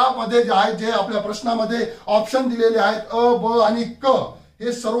 यामध्ये जे आहे जे आपल्या प्रश्नामध्ये ऑप्शन दिलेले आहेत अ, ब आणि क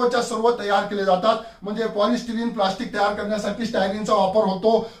हे सर्वच्या सर्व तयार केले जातात. म्हणजे पॉलिस्टिरीन प्लास्टिक तयार करण्यासाठी स्टायरीनचा वापर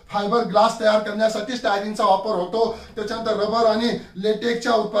होतो. फायबर ग्लास तयार करण्यासाठी स्टायरीनचा वापर होतो. त्याच्यानंतर रबर आणि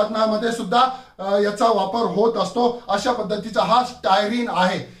लेटेक्सच्या उत्पादनामध्ये सुद्धा याचा वापर होत असतो. अशा पद्धतीचा हा स्टायरीन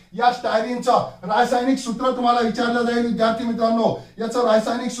आहे. या स्टायरीनचं रासायनिक सूत्र तुम्हाला विचारलं जाईल विद्यार्थी मित्रांनो. याचं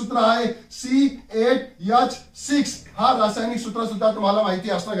रासायनिक सूत्र आहे C8H6. हा रासायनिक सूत्र सुद्धा तुम्हाला माहिती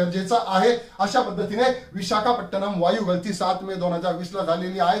असणं गरजेचं आहे. अशा पद्धतीने विशाखापट्टणम वायू गळती 7 मे 2020 ला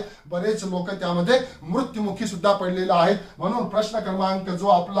झालेली आहे. बरेच लोक त्यामध्ये मृत्युमुखी सुद्धा पडलेले आहेत. म्हणून प्रश्न क्रमांक जो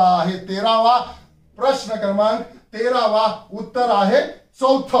आपला आहे 13वा, प्रश्न क्रमांक 13वा उत्तर आहे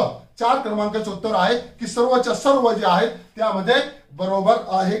चौथं. 4 क्रमांकाचं उत्तर आहे की सर्वच्या सर्व जे आहेत त्यामध्ये बरोबर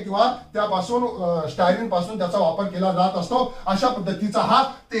आहे किंवा त्यापासून स्टायरीन पासून त्याचा वापर केला जात असतो. अशा पद्धतीचा हा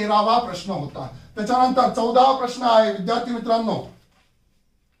 13वा प्रश्न होता. त्याच्यानंतर 14वा प्रश्न आहे विद्यार्थी मित्रांनो.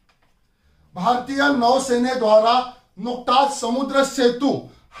 भारतीय नौसेनेद्वारा नुकताच समुद्र सेतू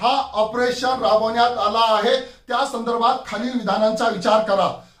हा ऑपरेशन राबवण्यात आला आहे. त्या संदर्भात खालील विधानांचा विचार करा.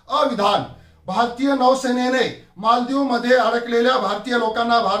 अविधान, भारतीय नौसेनेने मालदीव मध्ये अडकलेल्या भारतीय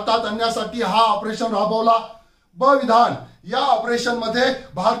लोकांना भारतात आणण्यासाठी हा ऑपरेशन राबवला. ब विधान, या ऑपरेशन मध्ये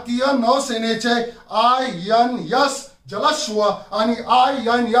भारतीय नौसेनेचे INS जलश्व आणि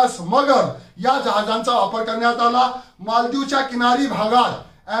INS मगर या जहाजांचा वापर करण्यात आला. मालदीवच्या किनारी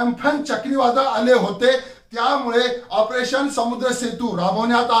भागात एम्फन चक्रीवादळ आले होते, त्यामुळे ऑपरेशन समुद्र सेतू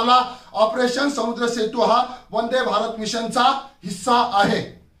राबवण्यात आला. ऑपरेशन समुद्र सेतू हा वंदे भारत मिशनचा हिस्सा आहे.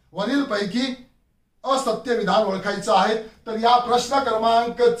 वरील पैकी असत्य विधान ओळखायचं आहे. तर या प्रश्न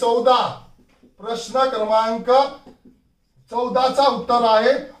क्रमांक 14चा उत्तर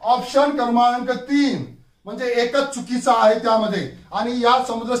आहे ऑप्शन क्रमांक 3. म्हणजे एकच चुकीचा आहे त्यामध्ये. आणि या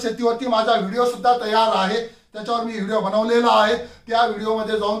समुद्र सेतूवरती माझा व्हिडिओ सुद्धा तयार आहे. त्याच्यावर मी व्हिडिओ बनवलेला आहे. त्या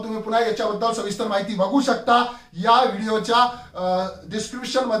व्हिडिओमध्ये जाऊन तुम्ही पुन्हा याच्याबद्दल सविस्तर माहिती बघू शकता. या व्हिडिओच्या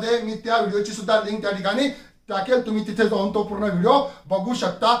डिस्क्रिप्शन मध्ये मी त्या व्हिडिओची सुद्धा लिंक त्या ठिकाणी टाकेल. तुम्ही तिथे जाऊन तो पूर्ण व्हिडिओ बघू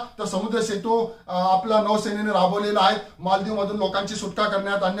शकता. तर समुद्र सेतू आपला नौसेनेने राबवलेला आहे मालदीव मधून लोकांची सुटका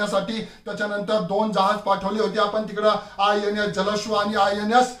करण्यात आणण्यासाठी. त्याच्यानंतर 2 जहाज पाठवले होते आपण तिकडं, INS जलश्व आणि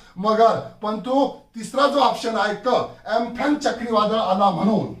INS मगर. पण तो तिसरा जो ऑप्शन आहे एम्फन चक्रीवादळ आला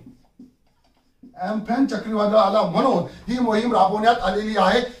म्हणून, एम्फन चक्रीवादळ आला म्हणून ही मोहीम राबवण्यात आलेली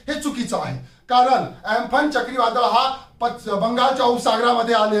आहे, हे चुकीचं आहे. कारण एम्फन चक्रीवादळ हा बंगालच्या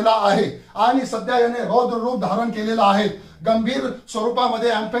उपसागरामध्ये आलेला आहे आणि सध्या याने रौद्र रूप धारण केलेला आहे. गंभीर स्वरूपामध्ये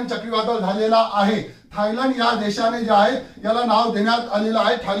एम्फन चक्रीवादळ झालेला आहे. थायलंड या देशाने जे आहे याला नाव देण्यात आलेलं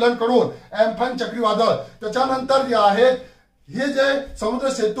आहे थायलंड कडून एम्फन चक्रीवादळ. त्याच्यानंतर जे आहे हे जे समुद्र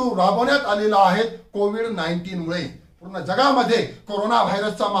सेतू राबवण्यात आलेला आहे कोविड-19 मुळे. पूर्ण जगामध्ये कोरोना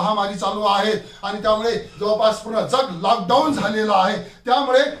व्हायरसचा महामारी चालू आहे आणि त्यामुळे जवळपास पूर्ण जग लॉकडाऊन झालेलं आहे.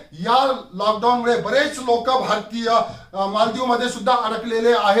 त्यामुळे या लॉकडाऊनमुळे बरेच लोक भारतीय मालदीव मध्ये सुद्धा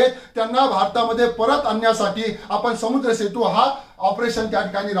अडकलेले आहेत. त्यांना भारतामध्ये परत आणण्यासाठी आपण समुद्र सेतू हा ऑपरेशन त्या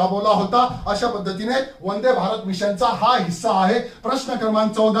ठिकाणी राबवला होता. अशा पद्धतीने वंदे भारत मिशनचा हा हिस्सा आहे. प्रश्न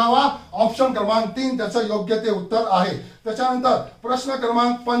क्रमांक 14वा ऑप्शन क्रमांक 3 त्याचं योग्य ते उत्तर आहे. त्याच्यानंतर प्रश्न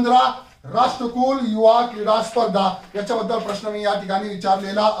क्रमांक 15 राष्ट्रकुल युवा क्रीडा स्पर्धा याच्याबद्दल प्रश्न मी या ठिकाणी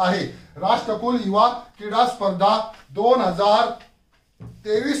विचारलेला आहे. राष्ट्रकुल युवा क्रीडा स्पर्धा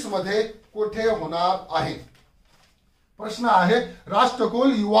 2023 मध्ये कुठे होणार आहे? प्रश्न आहे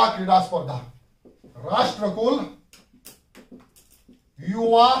राष्ट्रकुल युवा क्रीडा स्पर्धा. राष्ट्रकुल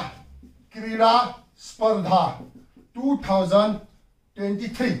युवा क्रीडा स्पर्धा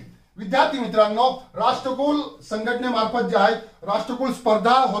 2023. विद्यार्थी मित्रांनो, राष्ट्रकुल संघटनेमार्फत जे आहेत राष्ट्रकुल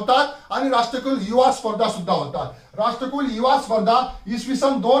स्पर्धा होतात आणि राष्ट्रकुल युवा स्पर्धा सुद्धा होतात. राष्ट्रकुल युवा स्पर्धा इसवी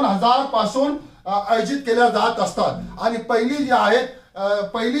सन 2000 पासून आयोजित केल्या जात असतात. आणि पहिली जी आहे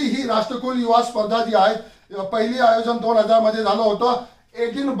पहिली ही राष्ट्रकुल युवा स्पर्धा जी आहे पहिली आयोजन 2000 मध्ये झालं होतं.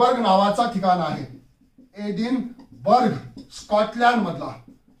 एडिनबर्ग नावाचा ठिकाण आहे. एडिनबर्ग स्कॉटलँड मधला,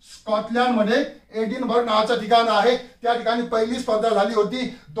 स्कॉटलँड मध्ये एडिनबर्ग नावाचं ठिकाण आहे. त्या ठिकाणी पहिली स्पर्धा झाली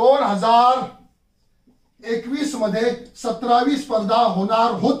होती. 2021 मध्ये 17वी स्पर्धा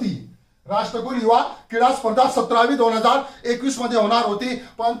होणार होती. राष्ट्रकुल युवा क्रीडा स्पर्धा 17वी 2021 मध्ये होणार होती.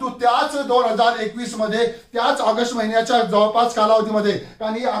 परंतु त्याच 2021 मध्ये त्याच ऑगस्ट महिन्याच्या जवळपास कालावधीमध्ये,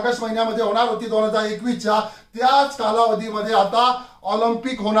 कारण ही ऑगस्ट महिन्यामध्ये होणार होती 2021च्या त्याच कालावधीमध्ये आता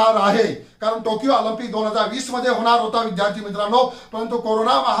ऑलिम्पिक होणार आहे. कारण टोकियो ऑलिम्पिक 2020 मध्ये होणार होता विद्यार्थी मित्रांनो, परंतु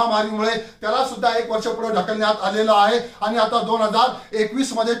कोरोना महामारीमुळे त्याला सुद्धा 1 वर्ष पुढे ढकलण्यात आलेलं आहे आणि आता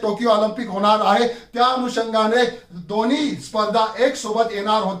 2021 मध्ये टोकियो ऑलिम्पिक होणार आहे. त्या अनुषंगाने दोन्ही स्पर्धा एक सोबत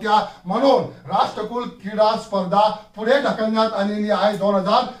येणार होत्या म्हणून राष्ट्रकुल क्रीडा स्पर्धा पुढे ढकलण्यात आलेली आहे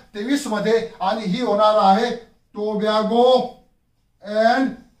 2023 मध्ये आणि ही होणार आहे Tobago and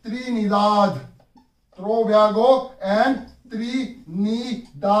Trinidad. Tobago and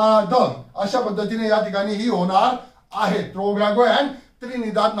Trinidad अशा पद्धतीने या ठिकाणी ही होणार आहे. टोबॅगो अँड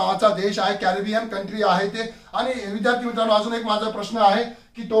त्रिनिदाद नावाचा देश आहे, कॅरिबियन कंट्री आहे ते. आणि विद्यार्थी मित्रांनो, अजून एक माझा प्रश्न आहे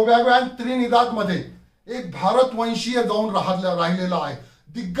की टोबॅगो अँड त्रिनिदाद मध्ये एक भारतवंशीय जाऊन राहिलेला आहे.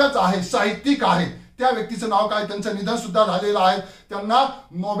 दिग्गज आहे, साहित्यिक आहे, त्या व्यक्तीचं नाव काय, त्यांचं निधन सुद्धा झालेलं आहे, त्यांना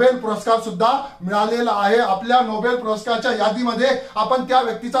नोबेल पुरस्कार सुद्धा मिळालेला आहे. आपल्या नोबेल पुरस्काराच्या यादीमध्ये आपण त्या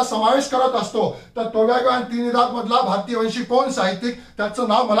व्यक्तीचा समावेश करत असतो. तर टोबॅगो आणि त्रिनिदाद मधला भारतीय वंशी कोण साहित्यिक, त्याचं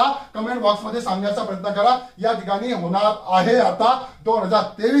नाव मला कमेंट बॉक्समध्ये सांगण्याचा प्रयत्न करा. या ठिकाणी होणार आहे आता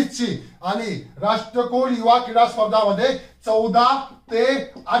 2023 ची आणि राष्ट्रकुल युवा क्रीडा स्पर्धामध्ये 14 ते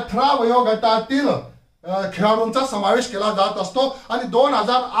 18 वयोगटातील खेळाडूंचा समावेश केला जात असतो. आणि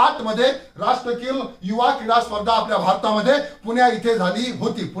 2008 मध्ये राष्ट्रकुल युवा क्रीडा स्पर्धा आपल्या भारतामध्ये पुणे इथे झाली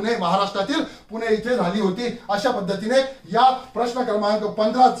होती. पुणे, महाराष्ट्रातील पुणे इथे झाली होती. अशा पद्धतीने या प्रश्न क्रमांक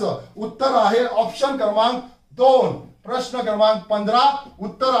 15चं उत्तर आहे ऑप्शन क्रमांक 2. प्रश्न क्रमांक 15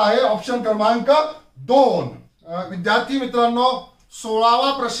 उत्तर आहे ऑप्शन क्रमांक 2. विद्यार्थी मित्रांनो,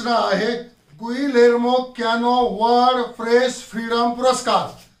 16वा प्रश्न आहे Guillermo canoe world press freedom पुरस्कार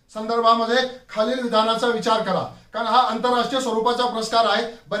संदर्भामध्ये खालील विधानाचा विचार करा. कारण हा आंतरराष्ट्रीय स्वरूपाचा पुरस्कार आहे.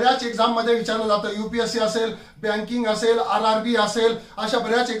 बऱ्याच एक्झाम मध्ये विचारलं जातं. यूपीएससी असेल, बँकिंग असेल, आरआरबी असेल, अशा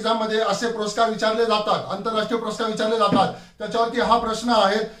बऱ्याच एक्झाम मध्ये असे पुरस्कार विचारले जातात, आंतरराष्ट्रीय पुरस्कार विचारले जातात. त्याच्यावरती हा प्रश्न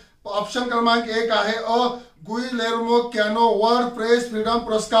आहे. ऑप्शन क्रमांक 1 आहे अ Guillermo canoe world press freedom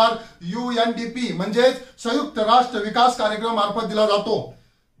पुरस्कार UNDP म्हणजेच संयुक्त राष्ट्र विकास कार्यक्रम मार्फत दिला जातो.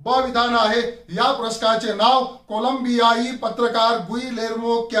 ब विधान आहे या पुरस्काराचे नाव कोलंबियाई पत्रकार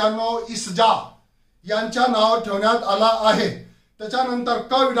गुइलेर्मो कॅनो इस्जा यांच्या नावावर ठेवण्यात आला आहे. त्याच्यानंतर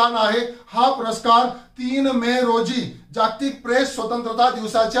क विधान आहे हा पुरस्कार 3 मे रोजी जागतिक प्रेस स्वतंत्रता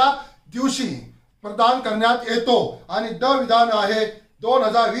दिवसाच्या दिवशी प्रदान करण्यात येतो. आणि ड विधान आहे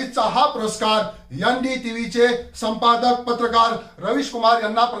 2020 चा हा पुरस्कार NDTVचे संपादक पत्रकार रवीश कुमार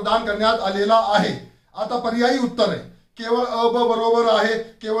यांना प्रदान करण्यात आलेला आहे. आता पर्यायी उत्तर आहे. केवळ अ ब बरोबर आहे,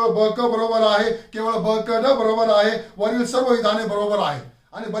 केवळ ब क बरोबर आहे, केवळ ब क न बरोबर आहे, वरील सर्व विधाने बरोबर आहे.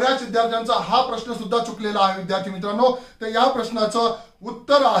 आणि बऱ्याच विद्यार्थ्यांचा हा प्रश्न सुद्धा चुकलेला आहे विद्यार्थी मित्रांनो. तर या प्रश्नाचं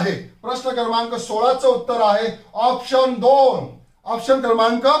उत्तर आहे प्रश्न क्रमांक 16चं उत्तर आहे ऑप्शन 2. ऑप्शन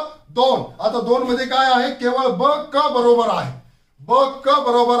क्रमांक 2. आता 2 मध्ये काय आहे, केवळ ब क बरोबर आहे. ब क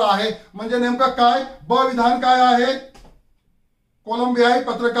बरोबर आहे म्हणजे नेमकं काय, ब विधान काय आहे, कोलंबियाई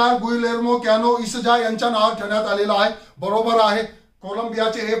पत्रकार गुइलेर्मो कॅनो इस्जा यांच्या नावावर ठेवण्यात आलेला आहे. बरोबर आहे.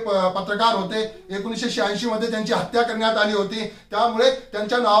 कोलंबियाचे हे पत्रकार होते. 1986 मध्ये त्यांची हत्या करण्यात आली होती. त्यामुळे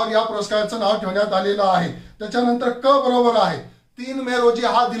त्यांच्या नावावर या पुरस्काराचं नाव ठेवण्यात आलेलं आहे. त्याच्यानंतर क बरोबर आहे. 3 मे रोजी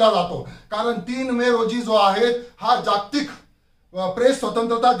हा दिला जातो. कारण 3 मे रोजी जो आहे हा जागतिक प्रेस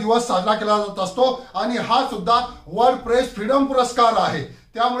स्वतंत्रता दिवस साजरा केला जात असतो. आणि हा सुद्धा वर्ल्ड प्रेस फ्रीडम पुरस्कार आहे.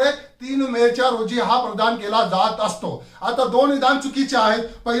 त्यामुळे 3 मेच्या रोजी हा प्रदान केला जात असतो. आता 2 विधान चुकीचे आहेत.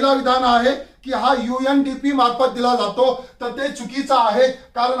 पहिला विधान आहे की हा UNDP मार्फत दिला जातो, तर ते चुकीचं आहे.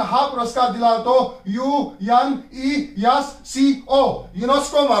 कारण हा पुरस्कार दिला जातो UNESCO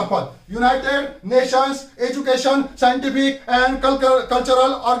युनेस्को मार्फत, United nations education scientific and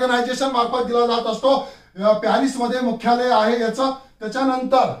cultural organisation मार्फत दिला जात असतो. पॅरिस मध्ये मुख्यालय आहे याचं.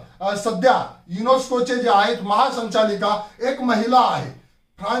 त्याच्यानंतर सध्या युनेस्कोचे जे आहेत महासंचालिका एक महिला आहे,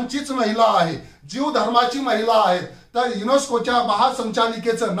 फ्रान्सचीच महिला आहे, जीव धर्माची महिला आहे. तर युनेस्कोच्या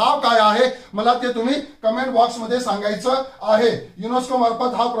महासंचालिकेचं नाव काय आहे मला ते तुम्ही कमेंट बॉक्स मध्ये सांगायचं आहे. युनेस्को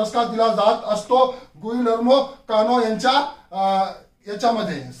मार्फत हा पुरस्कार दिला जात असतो. गुइलेर्मो कॅनो यांच्या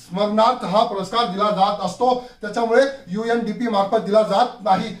याच्यामध्ये स्मरणार्थ हा पुरस्कार दिला जात असतो. त्याच्यामुळे UNDP मार्फत दिला जात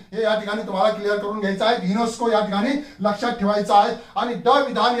नाही. हे या ठिकाणी तुम्हाला क्लिअर करून घ्यायचं आहे. युनेस्को या ठिकाणी लक्षात ठेवायचं आहे. आणि ड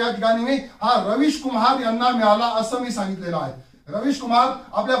विधान या ठिकाणी मी हा रवीश कुमार यांना मिळाला असं मी सांगितलेलं आहे. रवीश कुमार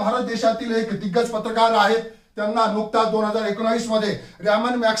आपल्या भारत देशातील एक दिग्गज पत्रकार आहेत. त्यांना नुकताच 2019 मध्ये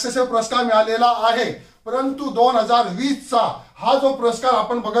रॅमन मॅग्सेसे पुरस्कार मिळालेला आहे. परंतु 2020 चा हा जो पुरस्कार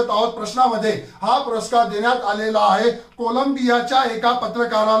आपण बघत आहोत प्रश्नामध्ये, हा पुरस्कार देण्यात आलेला आहे कोलंबियाच्या एका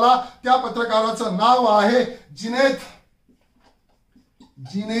पत्रकाराला. त्या पत्रकाराचं नाव आहे जिनेत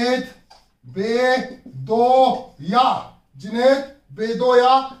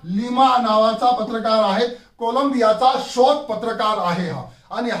बेदोया लिमा नावाचा पत्रकार आहे. कोलंबियाचा शोध पत्रकार आहे हा.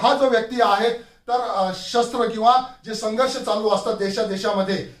 आणि हा जो व्यक्ती आहे तर शस्त्र किंवा जे संघर्ष चालू असतात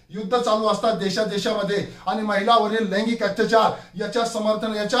देशादेशामध्ये, युद्ध चालू असतात देशादेशामध्ये आणि महिलांवरील लैंगिक अत्याचार याच्या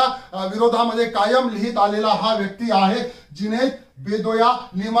समर्थन याच्या विरोधामध्ये कायम लिहित आलेला हा व्यक्ती आहे जिनेत बेदोया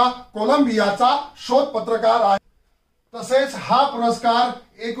लिमा. कोलंबियाचा शोध पत्रकार आहे. तसेच हा पुरस्कार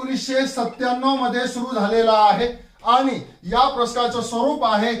 1997 मध्ये सुरू झालेला आहे. आणि या पुरस्काराचं स्वरूप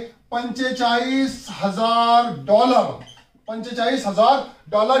आहे $45,000.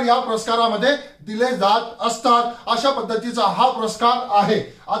 $45,000 या पुरस्कारामध्ये दिले जात असतात. अशा पद्धतीचा हा पुरस्कार आहे.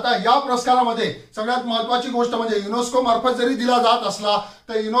 आता या पुरस्कारामध्ये सगळ्यात महत्वाची गोष्ट म्हणजे युनेस्को मार्फत जरी दिला जात असला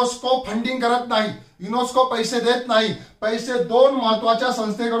तर युनेस्को फंडिंग करत नाही, युनेस्को पैसे देत नाही. पैसे 2 महत्वाच्या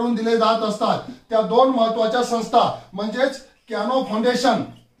संस्थेकडून दिले जात असतात. त्या 2 महत्वाच्या संस्था म्हणजेच canoe foundation,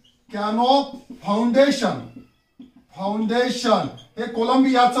 canoe foundation, foundation हे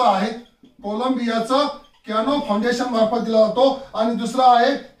कोलंबियाचं आहे, कोलंबियाचं कॅनो फाउंडेशन मार्फत दिला जातो. आणि दुसरा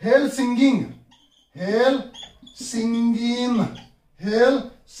आहे हेल सिंगिंग, हेल सिंगिंग, हेल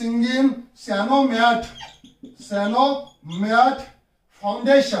singing सॅनोमॅट, सॅनोमॅट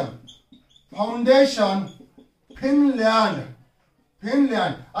foundation, foundation Finland,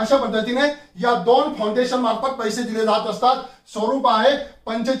 Finland. अशा पद्धतीने या 2 फाउंडेशन मार्फत पैसे दिले जात असतात. स्वरूप आहे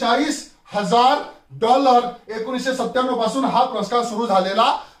 $45,000. 1997 पासून हा पुरस्कार सुरू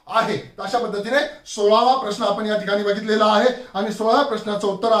झालेला आहे. अशा पद्धतीने 16वा प्रश्न आपण या ठिकाणी बघितलेला आहे आणि 16व्या प्रश्नाचं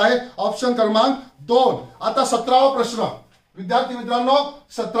उत्तर आहे ऑप्शन क्रमांक 2. आता 17वा प्रश्न विद्यार्थी मित्रांनो,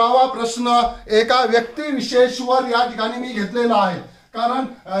 17वा प्रश्न एका व्यक्तिविशेषवर या ठिकाणी मी घेतलेला आहे, कारण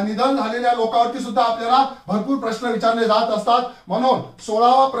निधन झालेल्या लोकांवरती सुद्धा आपल्याला भरपूर प्रश्न विचारले जात असतात. म्हणून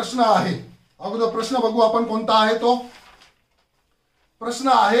 16वा प्रश्न आहे. अगोदर प्रश्न बघू आपण कोणता आहे तो. प्रश्न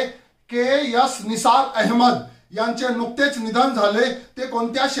आहे KS निसार अहमद यांचे नुकतेच निधन झाले, ते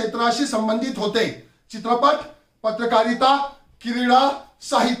कोणत्या क्षेत्राशी संबंधित होते? चित्रपट, पत्रकारिता, क्रीडा,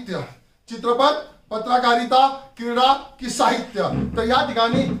 साहित्य. चित्रपट, पत्रकारिता, क्रीडा की साहित्य. तर या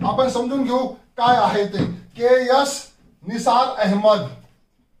ठिकाणी आपण समजून घेऊ काय आहे ते. KS Nisar Ahmad,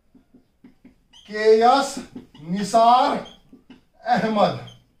 KS Nisar Ahmad,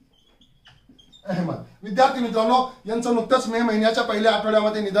 Ahmad. विद्यार्थी मित्रांनो, यांचं नुकतंच मे महिन्याच्या पहिल्या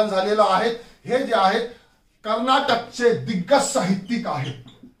आठवड्यामध्ये निधन झालेलं आहे. हे जे आहेत कर्नाटकचे दिग्गज साहित्यिक आहेत.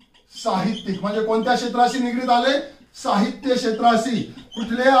 साहित्यिक म्हणजे कोणत्या क्षेत्राशी निगडीत आले? साहित्य क्षेत्राशी.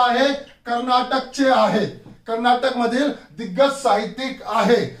 कुठले आहे? कर्नाटकचे आहेत. कर्नाटक मधील दिग्गज साहित्यिक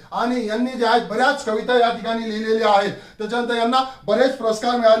आहे आणि यांनी जे आहेत बऱ्याच कविता या ठिकाणी लिहिलेल्या आहेत. त्याच्यानंतर यांना बरेच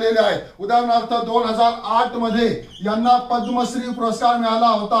पुरस्कार मिळालेले आहेत. उदाहरणार्थ 2008 मध्ये यांना पद्मश्री पुरस्कार मिळाला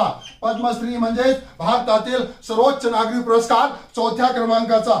होता. पद्मश्री म्हणजे भारतातील सर्वोच्च नागरी पुरस्कार 4थ्या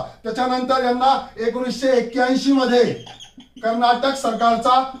क्रमांकाचा. त्याच्यानंतर यांना 1981 मध्ये कर्नाटक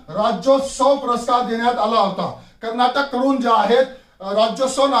सरकारचा राज्योत्सव पुरस्कार देण्यात आला होता. कर्नाटक कडून जे आहेत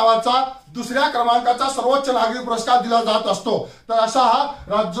राज्योत्सव नावाचा 2ऱ्या क्रमांकाचा सर्वोच्च नागरी पुरस्कार दिला जात असतो. तर असा हा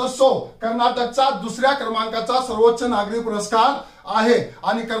राज्योत्सव कर्नाटकचा 2ऱ्या क्रमांकाचा सर्वोच्च नागरी पुरस्कार आहे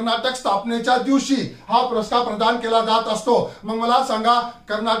आणि कर्नाटक स्थापनेच्या दिवशी हा पुरस्कार प्रदान केला जात असतो. मग मला सांगा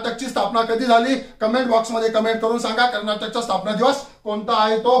कर्नाटकची स्थापना कधी झाली? कमेंट बॉक्स मध्ये कमेंट करून सांगा कर्नाटकचा स्थापना दिवस कोणता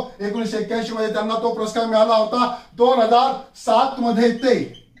आहे तो. 1981 मध्ये त्यांना तो पुरस्कार मिळाला होता. 2007 मध्ये ते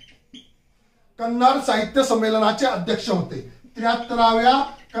कन्नड साहित्य संमेलनाचे अध्यक्ष होते. 73व्या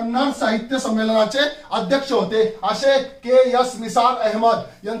कन्नड साहित्य संमेलनाचे अध्यक्ष होते. असे KS निसार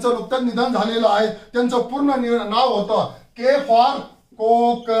अहमद यांचं नुकतंच निधन झालेलं आहे. त्यांचं पूर्ण नाव होतं K फॉर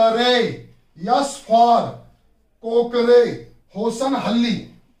कोकरे, S फॉर कोकरे होसन हल्ली,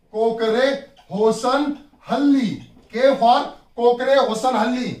 कोकरे होसन हल्ली, K फॉर कोकरे होसन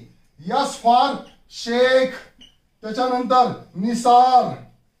हल्ली, S फॉर शेख, त्याच्यानंतर निसार,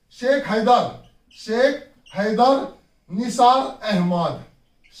 शेख हैदर, शेख हैदर निसार अहमद,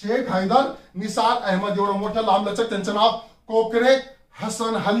 शेख हैदर निसार अहमद. एवढं मोठं लांब लचक त्यांचं नाव. कोकरे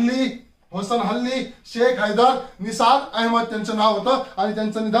हसन हल्ली, होसन हल्ली, शेख हैदर निसार अहमद त्यांचं नाव होतं आणि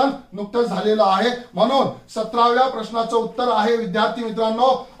त्यांचं निधन नुकतंच झालेलं आहे. म्हणून 17व्या प्रश्नाचं उत्तर आहे विद्यार्थी मित्रांनो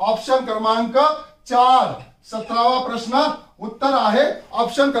ऑप्शन क्रमांक 4. 17वा प्रश्न उत्तर आहे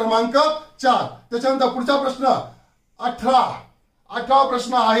ऑप्शन क्रमांक 4. त्याच्यानंतर पुढचा प्रश्न 18वा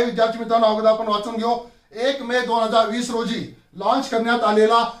प्रश्न आहे विद्यार्थी मित्रांनो. अगोदर आपण वाचून घेऊ. 1 मे 2020 रोजी लॉन्च करण्यात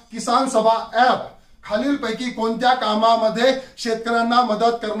आलेला किसान सभा ऍप खालीलपैकी कोणत्या कामामध्ये शेतकऱ्यांना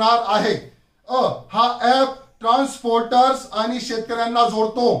मदत करणार आहे? हा ऍप ट्रान्सपोर्टर्स आणि शेतकऱ्यांना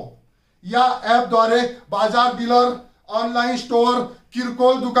जोडतो. या ऍप द्वारे बाजार डीलर, ऑनलाईन स्टोअर,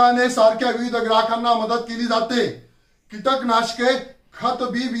 किरकोळ दुकाने सारख्या विविध ग्राहकांना मदत केली जाते. कीटकनाशके, खत,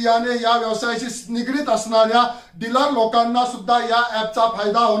 बी बियाणे या व्यवसायाशी निगडीत असणाऱ्या डीलर लोकांना सुद्धा या ऍपचा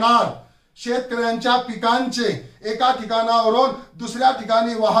फायदा होणार. शेतकऱ्यांच्या पिकांचे एका ठिकाणावरून दुसऱ्या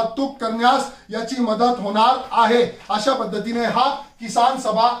ठिकाणी वाहतूक करण्यास याची मदत होणार आहे. अशा पद्धतीने हा किसान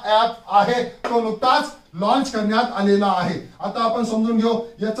सभा ऍप आहे तो नुकताच लॉन्च करण्यात आलेला आहे. आता आपण समजून घेऊ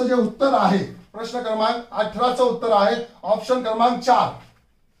याचं जे उत्तर आहे प्रश्न क्रमांक 18चं उत्तर आहे ऑप्शन क्रमांक 4.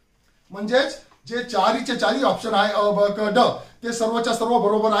 म्हणजेच जे 4 ऑप्शन आहे अ ब क ड ते सर्वच्या सर्व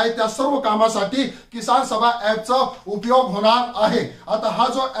बरोबर आहे. त्या सर्व कामासाठी किसान सभा ऍपचा उपयोग होणार आहे. आता हा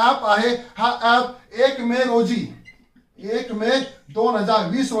जो ऍप आहे हा ऍप 1 मे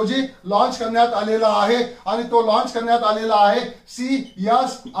 2020 रोजी लॉन्च करण्यात आलेला आहे आणि तो लॉन्च करण्यात आलेला आहे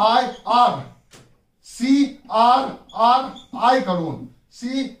CSIR कडून.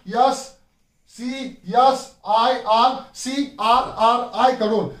 CSIR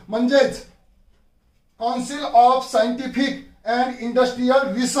कडून म्हणजेच council of scientific and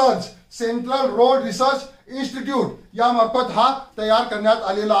industrial research central road research institute यामार्फत हा तयार करण्यात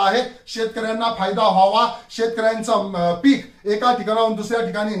आलेला आहे। शेतकऱ्यांना फायदा व्हावा, शेतकऱ्यांचं पीक एका ठिकाणाहून दुसऱ्या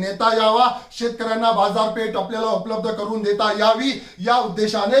ठिकाणी नेता यावा, शेतकऱ्यांना बाजारपेठ आपल्याला उपलब्ध करून देता यावी, या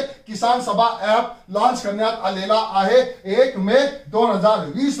उद्देशाने किसान सभा ऍप लॉन्च करण्यात आलेला आहे 1 मे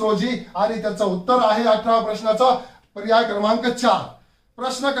 2020 रोजी। आणि त्याचं उत्तर आहे 18 प्रश्नाचा पर्याय क्रमांक 4।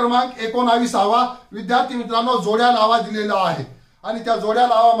 प्रश्न क्रमांक 19 विद्यार्थी मित्रांनो जोड्या लावा दिलेला आहे आणि त्या जोड्या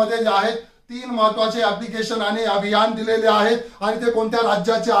लावामध्ये जे आहेत 3 महत्वाचे ऍप्लिकेशन आणि अभियान दिलेले आहेत आणि ते कोणत्या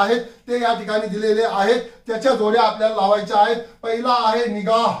राज्याचे आहेत ते या ठिकाणी दिलेले आहेत। त्याच्या जोड्या आपल्याला लावायच्या आहेत। पहिला आहे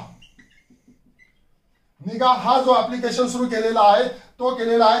निगाह। निगाह हा जो ऍप्लिकेशन सुरू केलेला आहे तो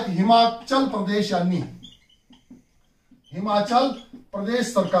केलेला आहे हिमाचल प्रदेश यांनी, हिमाचल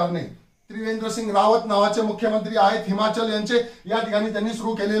प्रदेश सरकारने। त्रिवेंद्र सिंग रावत नावाचे मुख्यमंत्री आहेत हिमाचल यांचे, या ठिकाणी त्यांनी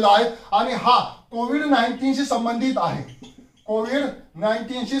सुरू केलेला आहे आणि हा कोविड-19 शी संबंधित आहे,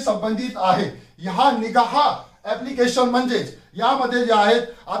 कोविड-19 शी संबंधित आहे। हा निगाह ऍप्लिकेशन म्हणजेच यामध्ये जे आहेत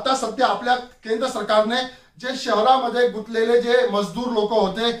आता सध्या आपल्या केंद्र सरकारने जे शहरामध्ये गुंतलेले जे मजदूर लोक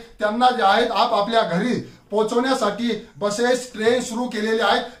होते त्यांना जे आहेत आपल्या घरी पोहोचवण्यासाठी बसेस ट्रेन सुरू केलेले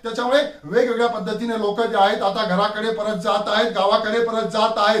आहेत। त्याच्यामुळे वेगवेगळ्या पद्धतीने लोक जे आहेत आता घराकडे परत जात आहेत, गावाकडे परत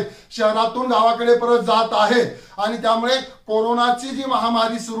जात आहेत, शहरातून गावाकडे परत जात आहेत आणि त्यामुळे कोरोनाची जी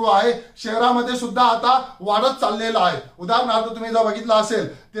महामारी सुरू आहे शहरामध्ये सुद्धा आता वाढत चाललेला आहे। उदाहरणार्थ तुम्ही जर बघितलं असेल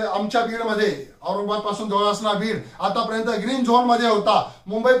ते आमच्या बीडमध्ये औरंगाबाद पासून जवळ असणारा बीड आतापर्यंत ग्रीन झोन मध्ये होता।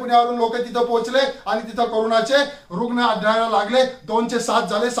 मुंबई पुण्यावरून लोक तिथं पोहोचले आणि तिथं कोरोनाचे रुग्ण आढळायला लागले, 207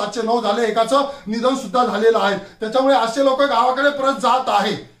 झाले, 709 झाले, एकाचं निधन सुद्धा झालेलं आहे। त्याच्यामुळे असे लोक गावाकडे परत जात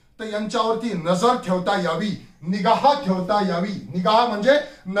आहे, तर यांच्यावरती नजर ठेवता यावी, निगाह ठेवता यावी, निगाह म्हणजे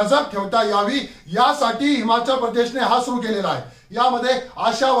नजर ठेवता यावी, यासाठी हिमाचल प्रदेशने हा सुरू केलेला आहे। यामध्ये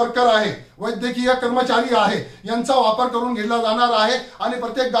आशा वर्कर आहे, वैद्यकीय कर्मचारी आहे, यांचा वापर करून घेतला जाणार आहे आणि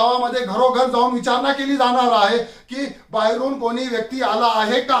प्रत्येक गावामध्ये घरोघर जाऊन विचारणा केली जाणार आहे की बाहेरून कोणी व्यक्ती आला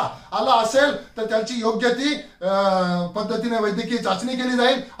आहे का, आला असेल तर त्याची योग्य ती पद्धतीने वैद्यकीय चाचणी केली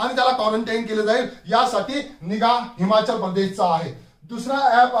जाईल आणि त्याला क्वारंटाईन केले जाईल, यासाठी निगाह हिमाचल प्रदेशचा आहे। दुसरा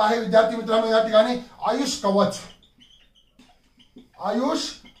ऍप आहे विद्यार्थी मित्रांनो या ठिकाणी आयुष कवच। आयुष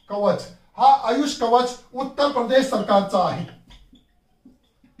कवच हा आयुष कवच उत्तर प्रदेश सरकारचा आहे।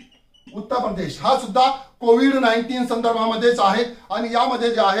 उत्तर प्रदेश हा सुद्धा कोविड-19 संदर्भामध्येच आहे आणि यामध्ये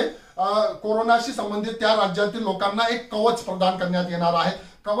जे आहे कोरोनाशी संबंधित त्या राज्यातील लोकांना एक कवच प्रदान करण्यात येणार आहे।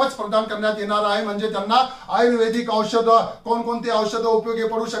 कवच प्रदान करण्यात येणार आहे म्हणजे त्यांना आयुर्वेदिक औषधं, कोणकोणती औषधं उपयोगी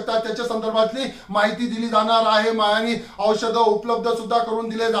पडू शकतात त्याच्या संदर्भातली माहिती दिली जाणार आहे आणि औषधं उपलब्ध सुद्धा करून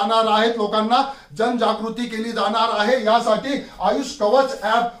दिले जाणार आहेत, लोकांना जनजागृती केली जाणार आहे, यासाठी आयुष कवच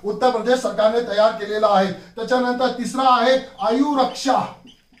ऍप उत्तर प्रदेश सरकारने तयार केलेला आहे। त्याच्यानंतर तिसरा आहे आयुरक्षा।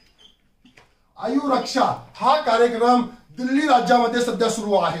 आयुरक्षा हा कार्यक्रम दिल्ली राज्यामध्ये सध्या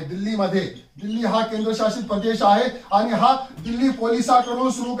सुरू आहे। दिल्ली हा केंद्रशासित प्रदेश आहे आणि हा दिल्ली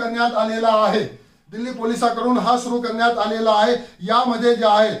पोलिसांकडून सुरू करण्यात आलेला आहे। दिल्ली पोलिसांकडून हा सुरू करण्यात आलेला आहे। यामध्ये जे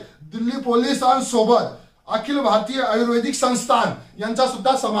आहे दिल्ली पोलिसांसोबत अखिल भारतीय आयुर्वेदिक संस्थान यांचा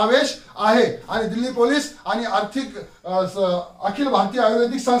सुद्धा समावेश आहे आणि दिल्ली पोलीस आणि अखिल भारतीय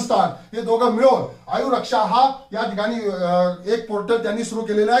आयुर्वेदिक संस्थान हे दोघं मिळून आयुरक्षा हा या ठिकाणी एक पोर्टल त्यांनी सुरू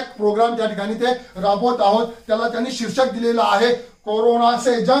केलेला आहे, प्रोग्राम त्या ठिकाणी ते राबवत आहोत। त्याला त्यांनी शीर्षक दिलेलं आहे कोरोना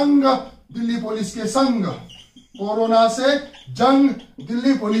से जंग दिल्ली पुलिस के संग। कोरोना से जंग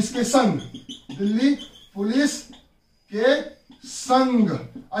दिल्ली पुलिस के संग, दिल्ली पुलिस के संघ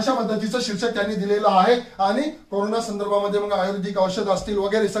अशा पद्धतीचं शीर्षक त्यांनी दिलेलं आहे आणि कोरोना संदर्भामध्ये मग आयुर्वेदिक औषध असतील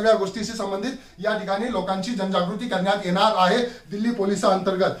वगैरे सगळ्या गोष्टीशी संबंधित या ठिकाणी लोकांची जनजागृती करण्यात येणार आहे दिल्ली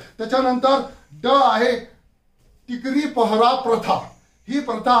पोलिसांअंतर्गत। त्याच्यानंतर ड आहे टिकरी पहरा प्रथा। ही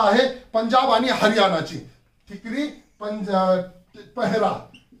प्रथा आहे पंजाब आणि हरियाणाची। टिकरी पहरा,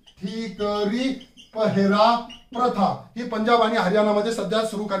 ठिकरी पहरा प्रथा ही पंजाब आणि हरियाणामध्ये सध्या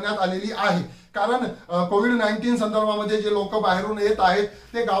सुरू करण्यात आलेली आहे। कारण कोविड-19 संदर्भामध्ये जे लोक बाहेरून येत आहेत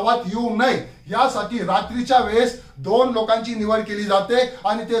ते गावात येऊ नये यासाठी रात्रीच्या वेळेस 2 लोकांची निवड केली जाते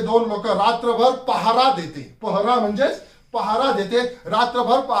आणि ते 2 लोक रात्रभर पहारा देते। पहरा म्हणजेच पहारा देते,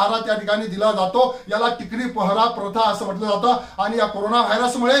 रात्रभर पहारा त्या ठिकाणी दिला जातो, याला टिकरी पहरा प्रथा असं म्हटलं जातं आणि या कोरोना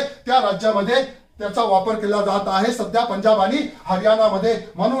व्हायरसमुळे त्या राज्यामध्ये त्याचा वापर केला जात आहे सध्या पंजाब आणि हरियाणामध्ये।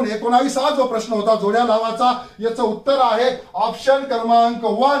 म्हणून 19 जो प्रश्न होता जोड्या लावाचा, याचं उत्तर आहे ऑप्शन क्रमांक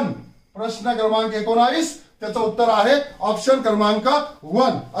 1। प्रश्न क्रमांक 19 त्याचं उत्तर आहे ऑप्शन क्रमांक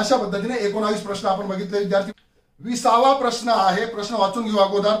 1। अशा पद्धतीने 19 प्रश्न आपण बघितले विद्यार्थी। 20वा प्रश्न आहे, प्रश्न वाचून घेऊ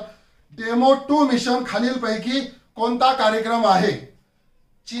अगोदर। डेमो 2 मिशन खालीलपैकी कोणता कार्यक्रम आहे?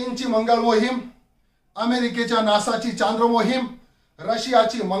 चीनची मंगळ मोहीम, अमेरिकेच्या नासाची चांद्र मोहीम,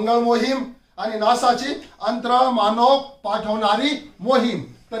 रशियाची मंगळ मोहीम आणि नासाची अंतराळमानव पाठवणारी मोहीम.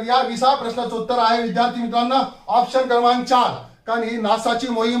 तर या 20 प्रश्नाचं उत्तर आहे विद्यार्थी मित्रांनो ऑप्शन क्रमांक 4. कारण ही नासाची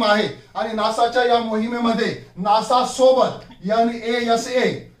मोहीम आहे आणि नासाच्या या मोहिमेमध्ये नासा सोबत NASA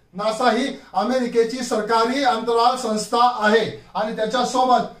नासा ही अमेरिकेची सरकारी अंतराळ संस्था आहे आणि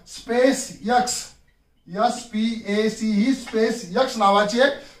त्याच्यासोबत स्पेस एक्स SPAC ही स्पेस एक्स नावाची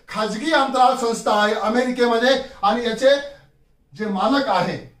एक खाजगी अंतराळ संस्था आहे अमेरिकेमध्ये. आणि याचे जे मालक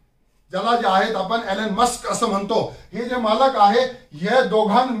आहे ज्याला जे आहेत आपण एलन मस्क असं म्हणतो, हे जे मालक आहे हे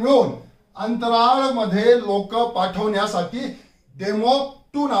दोघां मिळून अंतराळमध्ये लोक पाठवण्यासाठी डेमो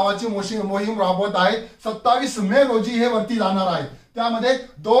 2 नावाची मोहीम राबवत आहेत. 27 मे रोजी हे वरती जाणार आहे. त्यामध्ये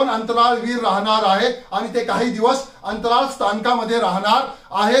 2 अंतराळवीर राहणार आहे आणि ते काही दिवस अंतराळ स्थानकामध्ये राहणार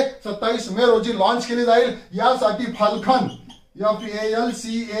आहे. 27 मे रोजी लॉन्च केली जाईल. यासाठी फाल्कन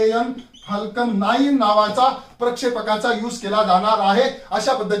FALCON फाल्कन 9 नावाचा प्रक्षेपकाचा यूज केला जाणार आहे.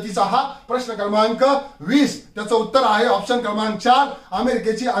 अशा पद्धतीचा हा प्रश्न क्रमांक 20. त्याचं उत्तर आहे ऑप्शन क्रमांक 4.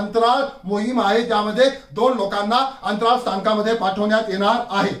 अमेरिकेची अंतराळ मोहीम आहे त्यामध्ये 2 लोकांना अंतराळ स्थानकामध्ये पाठवण्यात येणार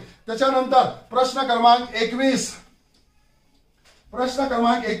आहे. त्याच्यानंतर प्रश्न क्रमांक 21.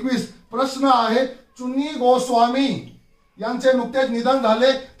 प्रश्न आहे चुन्नी गोस्वामी यांचे नुकतेच निधन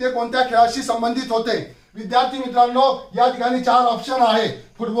झाले, ते कोणत्या खेळाशी संबंधित होते? विद्यार्थी मित्रांनो या ठिकाणी 4 ऑप्शन आहे.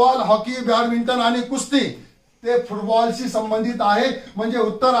 फुटबॉल, हॉकी, बॅडमिंटन आणि कुस्ती. ते फुटबॉलशी संबंधित आहे म्हणजे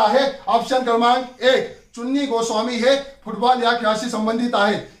उत्तर आहे ऑप्शन क्रमांक 1. चुन्नी गोस्वामी हे फुटबॉल या खेळाशी संबंधित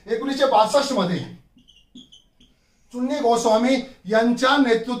आहेत. 1962 मध्ये चुन्नी गोस्वामी यांच्या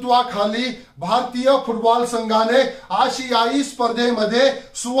नेतृत्वाखाली भारतीय फुटबॉल संघाने आशियाई स्पर्धेमध्ये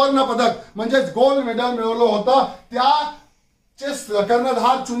सुवर्ण पदक म्हणजे गोल्ड मेडल मिळवलं होतं. त्याचे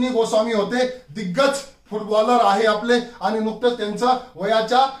कर्णधार चुन्नी गोस्वामी होते. दिग्गज फुटबॉलर आहे आपले आणि नुकतंच त्यांचं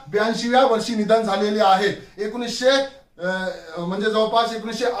वयाच्या 82व्या वर्षी निधन झालेले आहे. म्हणजे जवळपास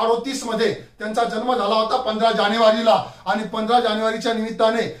 1938 मध्ये त्यांचा जन्म झाला होता 15 जानेवारीला आणि 15 जानेवारीच्या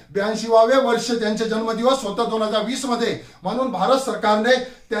निमित्ताने 82वे वर्ष त्यांचे जन्मदिवस होता 2020 मध्ये. म्हणून भारत सरकारने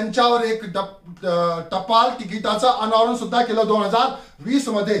त्यांच्यावर एक टपाल तिकिटाचं अनावरण सुद्धा केलं 2020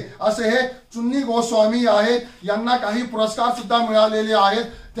 मध्ये. असे हे चुन्नी गोस्वामी आहेत. यांना काही पुरस्कार सुद्धा मिळालेले आहेत.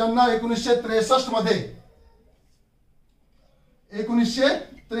 त्यांना 1963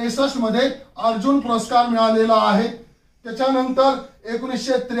 मध्ये अर्जुन पुरस्कार मिळालेला आहे. त्याच्यानंतर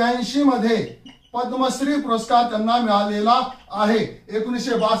 1983 मध्ये पद्मश्री पुरस्कार त्यांना मिळालेला आहे.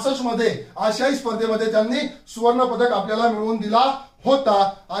 1962 मध्ये आशियाई स्पर्धेमध्ये त्यांनी सुवर्ण पदक आपल्याला मिळवून दिला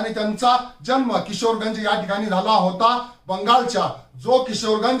होता आणि त्यांचा जन्म किशोरगंज या ठिकाणी झाला होता बंगालच्या, जो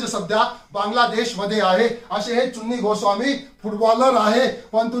किशोरगंज सध्या बांगलादेश मध्ये आहे. असे हे चुन्नी गोस्वामी फुटबॉलर आहे.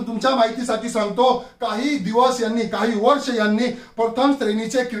 परंतु तुमच्या माहितीसाठी सांगतो काही वर्ष यांनी प्रथम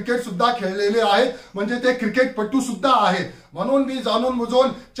श्रेणीचे क्रिकेट सुद्धा खेळलेले आहेत म्हणजे ते क्रिकेटपटू सुद्धा आहेत. म्हणून मी जाणून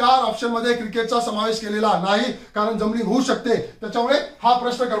बुजून 4 ऑप्शन मध्ये क्रिकेटचा समावेश केलेला नाही कारण जमली होऊ शकते. त्याच्यामुळे हा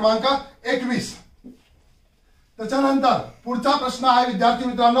प्रश्न क्रमांक 21. त्याच्यानंतर पुढचा प्रश्न आहे विद्यार्थी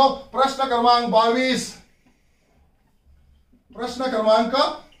मित्रांनो प्रश्न क्रमांक 22.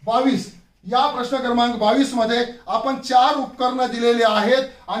 या प्रश्न क्रमांक 22 मध्ये आपण 4 उपकरणं दिलेले आहेत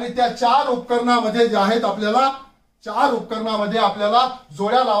आणि त्या 4 उपकरणामध्ये जे आहेत आपल्याला 4 उपकरणामध्ये आपल्याला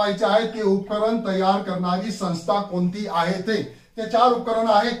जोड्या लावायच्या आहेत. ते उपकरण तयार करणारी संस्था कोणती आहे ते 4 उपकरण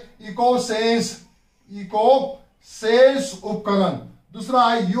आहे. इकोसेन्स उपकरण. दुसरा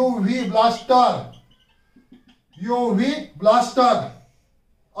आहे UV ब्लास्टर.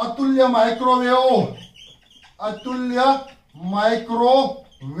 अतुल्य मायक्रोवेव्ह.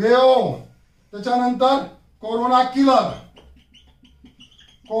 त्याच्यानंतर कोरोना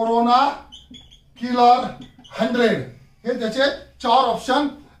किलर 100. हे त्याचे 4 ऑप्शन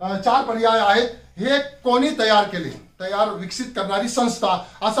 4 पर्याय आहेत. हे कोणी विकसित करणारी संस्था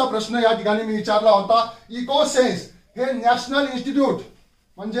असा प्रश्न या ठिकाणी मी विचारला होता. इकोसेन्स हे नॅशनल इन्स्टिट्यूट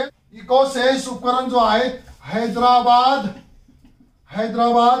म्हणजे इकोसेन्स उपकरण जो आहे हैदराबाद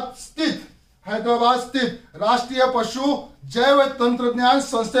स्थित राष्ट्रीय पशु जैव तंत्रज्ञान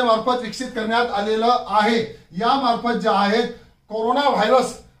संस्थेमार्फत विकसित करण्यात आलेलं आहे. या मार्फत जे आहेत कोरोना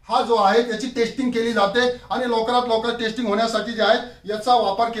व्हायरस हा जो आहे त्याची टेस्टिंग केली जाते आणि लवकरात लवकर टेस्टिंग होण्यासाठी जे आहे याचा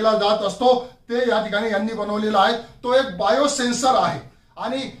वापर केला जात असतो. ते या ठिकाणी यांनी बनवलेला आहे. तो एक बायोसेन्सर आहे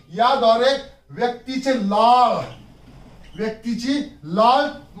आणि याद्वारे व्यक्तीची लाळ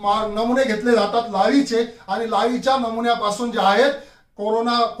नमुने घेतले जातात लाळीचे आणि लाळीच्या नमुन्यापासून जे आहेत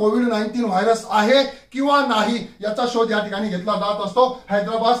कोविड-19 व्हायरस आहे किंवा नाही याचा शोध या ठिकाणी घेतला जात असतो.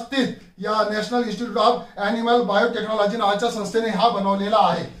 हैदराबाद स्थित या national institute of animal biotechnology नावाच्या संस्थेने हा बनवलेला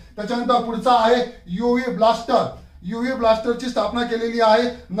आहे. त्याच्यानंतर पुढचा आहे UV ब्लास्टरची स्थापना केलेली आहे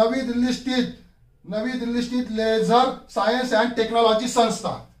नवी दिल्ली स्थित लेझर सायन्स अँड टेक्नॉलॉजी संस्था.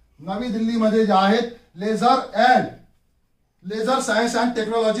 नवी दिल्लीमध्ये जे आहेत laser science and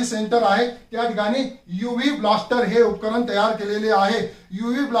technology centre आहे, त्या ठिकाणी यूव्ही ब्लास्टर हे उपकरण तयार केलेले आहे।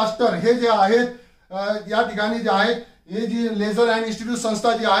 यूव्ही ब्लास्टर हे जे आहेत या ठिकाणी जे आहेत हे जी लेझर अँड इन्स्टिट्यूट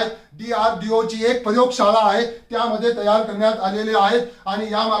संस्था जी आहे DRDO ची एक प्रयोगशाळा आहे, त्यामध्ये तयार करण्यात आलेले आहेत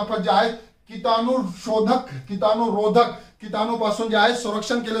आणि यामार्फत जे आहेत कीटाणुरोधक कीटाणूपासून जे आहे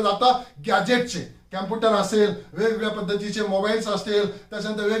संरक्षण केलं जातं। गॅजेटचे कॅम्प्युटर असेल, वेगवेगळ्या पद्धतीचे मोबाईल्स असतील,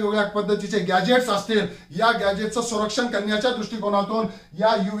 त्याच्यानंतर वेगवेगळ्या पद्धतीचे गॅजेट्स असतील, या गॅजेटचं संरक्षण करण्याच्या दृष्टिकोनातून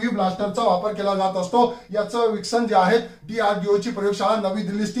या यूव्ही ब्लास्टरचा वापर केला जात असतो। याचं विकसन जे आहे DRDO ची प्रयोगशाळा नवी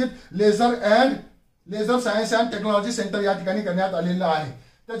दिल्ली स्थित laser science and technology centre या ठिकाणी करण्यात आलेलं आहे।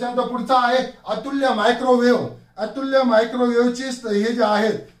 त्याच्यानंतर पुढचा आहे अतुल्य मायक्रोवेव्ह। अतुल्य मायक्रोवेव्हची हे जे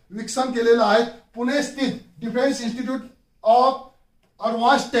आहेत विकसन केलेलं आहे पुणे स्थित defence institute of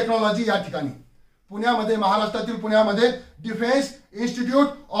advance technology या ठिकाणी पुण्यामध्ये, महाराष्ट्रातील पुण्यामध्ये defence institute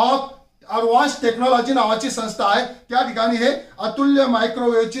of advance technology नावाची संस्था आहे, त्या ठिकाणी हे अतुल्य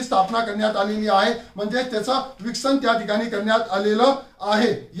मायक्रोवेव्हची स्थापना करण्यात आलेली आहे, म्हणजे त्याचं विकसन त्या ठिकाणी करण्यात आलेलं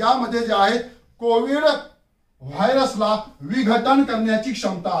आहे। यामध्ये जे आहे कोविड व्हायरसला विघटन करण्याची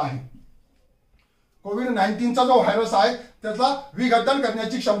क्षमता आहे। कोविड-19चा जो व्हायरस आहे त्याचा विघटन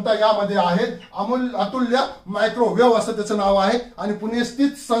करण्याची क्षमता यामध्ये आहे। अतुल्य मायक्रोवेव्ह असं त्याचं नाव आहे आणि पुणे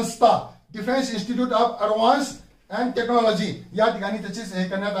स्थित संस्था defence institute of advance and technology या ठिकाणी त्याची हे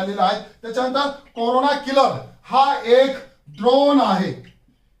करण्यात आलेलं आहे। त्याच्यानंतर कोरोना किलर हा एक ड्रोन आहे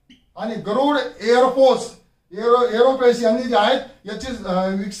आणि गरुड एरोस्पेस यांनी जे आहेत याची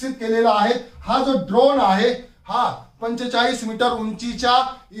विकसित केलेला आहे। हा जो ड्रोन आहे हा 45 मीटर उंचीच्या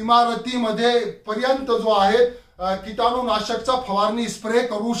इमारतीमध्ये पर्यंत जो आहे कीटाणुनाशकचा फवारणी स्प्रे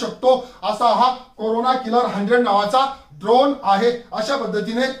करू शकतो, असा हा कोरोना किलर 100 नावाचा ड्रोन आहे। अशा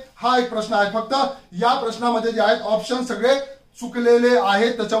पद्धतीने हा एक प्रश्न आहे। फक्त या प्रश्नामध्ये जे आहेत ऑप्शन सगळे चुकलेले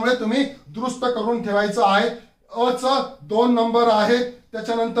आहेत, त्याच्यामुळे तुम्ही दुरुस्त करून ठेवायचं आहे। अ च 2 नंबर आहे,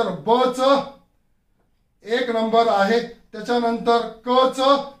 त्याच्यानंतर ब च 1 नंबर आहे, त्याच्यानंतर क च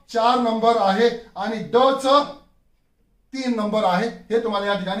 4 नंबर आहे आणि ड च 3 नंबर आहे। हे तुम्हाला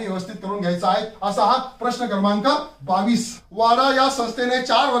या ठिकाणी व्यवस्थित करून घ्यायचं आहे। असा हा प्रश्न क्रमांक 22। वाडा या संस्थेने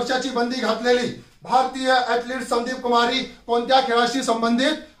 4 वर्षाची बंदी घातलेली भारतीय ऍथलीट संदीप कुमारी कोणत्या खेळाशी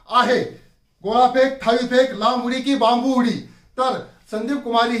संबंधित आहे? गोळाफेक, थाळीफेक, लांब उडी की बांबू उडी? तर संदीप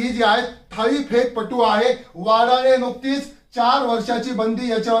कुमारी ही जी आहे थाळीफेक पटू आहे। वाडाने नुकतीच 4 वर्षाची बंदी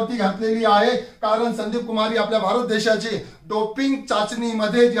याच्यावरती घातलेली आहे, कारण संदीप कुमारी आपल्या भारत देशाची डोपिंग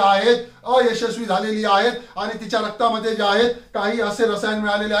चाचणीमध्ये जे आहेत अयशस्वी झालेली आहेत आणि तिच्या रक्तामध्ये जे आहेत काही असे रसायन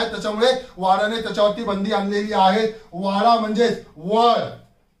मिळालेले आहेत, त्याच्यामुळे वाडाने त्याच्यावरती बंदी आणलेली आहे। वाडा म्हणजे world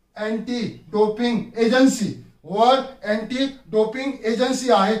anti doping agency, world anti doping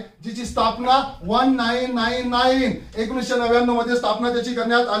agency आहे, जिची स्थापना 1999 मध्ये स्थापना त्याची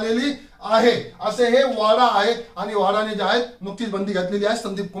करण्यात आलेली आहे। असे हे वाडा आहे आणि वाडाने जे आहे नुकतीच बंदी घातलेली आहे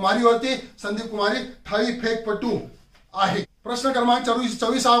संदीप कुमारीवरती। संदीप कुमारी थाळीफेकपटू आहे। प्रश्न क्रमांक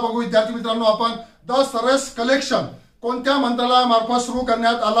 24 बघू विद्यार्थी मित्रांनो आपण। द सरस कलेक्शन कोणत्या मंत्रालयामार्फत सुरू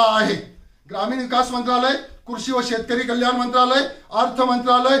करण्यात आला आहे? ग्रामीण विकास मंत्रालय, कृषी व शेतकरी कल्याण मंत्रालय, अर्थ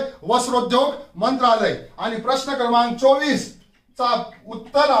मंत्रालय, वस्त्रोद्योग मंत्रालय? आणि प्रश्न क्रमांक 24 चा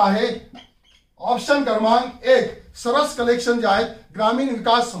उत्तर आहे ऑप्शन क्रमांक 1 सरस कलेक्शन जे आहे ग्रामीण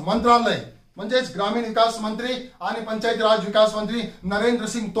विकास मंत्रालय, म्हणजेच ग्रामीण विकास मंत्री आणि पंचायती राज विकास मंत्री नरेंद्र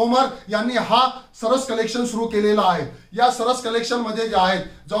सिंग तोमर यांनी हा सरस कलेक्शन सुरू केलेला आहे। या सरस कलेक्शन मध्ये जे आहे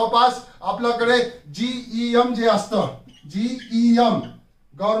जवळपास आपल्याकडे GEM जे असतं, GEM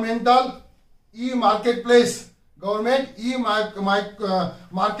governmental E market place, government E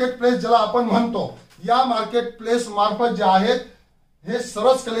market place ज्याला आपण म्हणतो, या मार्केट प्लेस मार्फत जे आहेत हे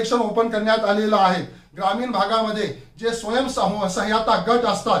सरस कलेक्शन ओपन करण्यात आलेलं आहे। ग्रामीण भागामध्ये जे स्वयंसहायता गट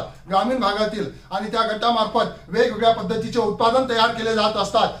असतात ग्रामीण भागातील आणि त्या गटामार्फत वेगवेगळ्या पद्धतीचे उत्पादन तयार केले जात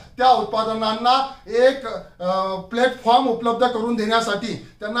असतात, त्या उत्पादनांना एक प्लॅटफॉर्म उपलब्ध करून देण्यासाठी,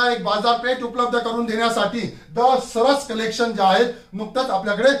 त्यांना एक बाजारपेठ उपलब्ध करून देण्यासाठी द सरस कलेक्शन जे आहेत नुकतंच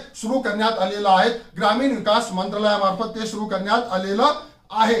आपल्याकडे सुरू करण्यात आलेलं आहे। ग्रामीण विकास मंत्रालयामार्फत ते सुरू करण्यात आलेलं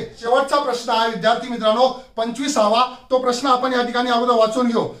आहे। शेवटचा प्रश्न आहे विद्यार्थी मित्रांनो 25वा। तो प्रश्न आपण या ठिकाणी अगोदर वाचून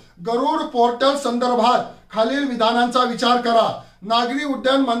घेऊ। गरुड पोर्टल संदर्भात खालील विधानांचा विचार करा। नागरी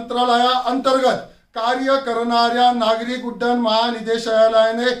उड्डयन मंत्रालया अंतर्गत कार्य करणाऱ्या नागरिक उड्डयन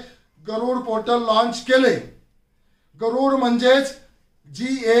महानिदेशालयाने गरुड पोर्टल लॉन्च केले। गरुड म्हणजेच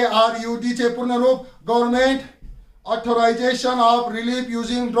GARUD चे पूर्ण रूप government authorisation of relief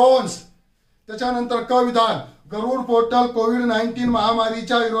using drones. त्याच्यानंतर क विधान गरुड पोर्टल कोविड-19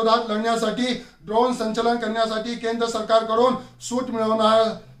 महामारीच्या विरोधात लढण्यासाठी ड्रोन संचलन करण्यासाठी केंद्र सरकारकडून सूट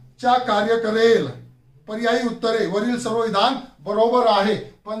मिळवण्याच्या कार्य करेल। पर्यायी उत्तरे वरील सर्व विधान बरोबर आहे।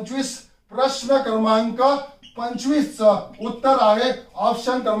 25 प्रश्न क्रमांक 25 चं उत्तर आहे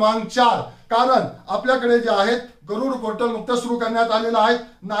ऑप्शन क्रमांक 4. कारण आपल्याकडे जे आहेत गरुड पोर्टल नुकतंच सुरू करण्यात आलेलं आहे.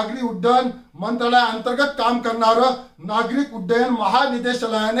 नागरी उड्डयन मंत्रालयाअंतर्गत काम करणारं नागरिक उड्डयन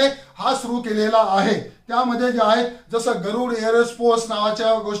महानिदेशालयाने हा सुरू केलेला आहे. त्यामध्ये जे आहे जसं गरुड एअरस्पोर्स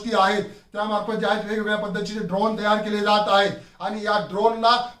नावाच्या गोष्टी आहेत, त्यामार्फत जे आहेत वेगवेगळ्या पद्धतीचे ड्रोन तयार केले जात आहेत आणि या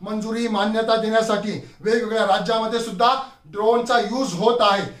ड्रोनला मंजुरी मान्यता देण्यासाठी वेगवेगळ्या राज्यामध्ये सुद्धा ड्रोनचा यूज होत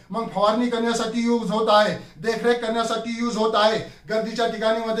आहे. मग फवारणी करण्यासाठी यूज होत आहे, देखरेख करण्यासाठी यूज होत आहे, गर्दीच्या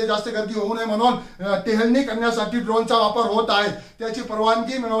ठिकाणी मध्ये जास्त गर्दी होऊ नये म्हणून टेहळणी करण्यासाठी ड्रोनचा वापर होत आहे. त्याची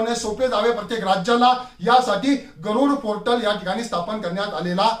परवानगी मिळवणे सोपे जावे प्रत्येक राज्याला, यासाठी गरुड पोर्टल या ठिकाणी स्थापन करण्यात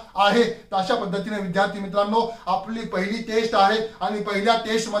आलेला आहे. तर अशा पद्धतीने विद्यार्थी मित्रांनो आपली पहिली टेस्ट आहे आणि पहिल्या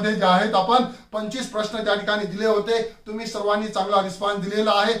टेस्ट मध्ये जे आहेत आपण 25 प्रश्न त्या ठिकाणी दिले होते. तुम्ही सर्वांनी चांगला रिस्पॉन्स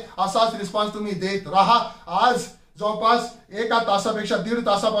दिलेला आहे. असाच रिस्पॉन्स तुम्ही देत राहा. आज जवळपास 1 तासापेक्षा 1.5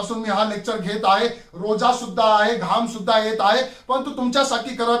 तासापासून मी हा लेक्चर घेत आहे. रोजा सुद्धा आहे, घाम सुद्धा येत आहे, पण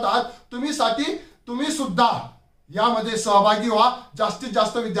तुमच्यासाठी करत आहात. तुम्ही सुद्धा यामध्ये सहभागी व्हा. जास्तीत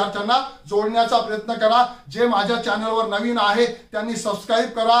जास्त विद्यार्थ्यांना जोडण्याचा प्रयत्न करा. जे माझ्या चॅनलवर नवीन आहे त्यांनी सबस्क्राईब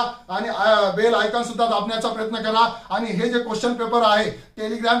करा आणि बेल आयकॉन सुद्धा दाबण्याचा प्रयत्न करा. आणि हे जे क्वेश्चन पेपर आहे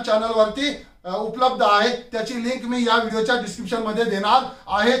टेलिग्राम चॅनलवरती उपलब्ध आहे, त्याची लिंक मी या व्हिडिओच्या डिस्क्रिप्शन मध्ये देणार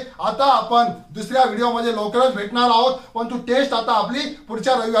आहे. आता आपण दुसऱ्या व्हिडिओमध्ये लवकरच भेटणार आहोत, परंतु टेस्ट आता आपली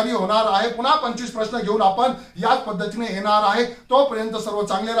पुढच्या रविवारी होणार आहे. पुन्हा 25 प्रश्न घेऊन आपण याच पद्धतीने येणार आहे. तोपर्यंत सर्व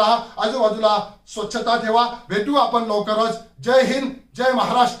चांगले राहा, आजूबाजूला स्वच्छता ठेवा. भेटू आपण लवकरच. जय हिंद, जय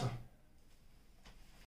महाराष्ट्र.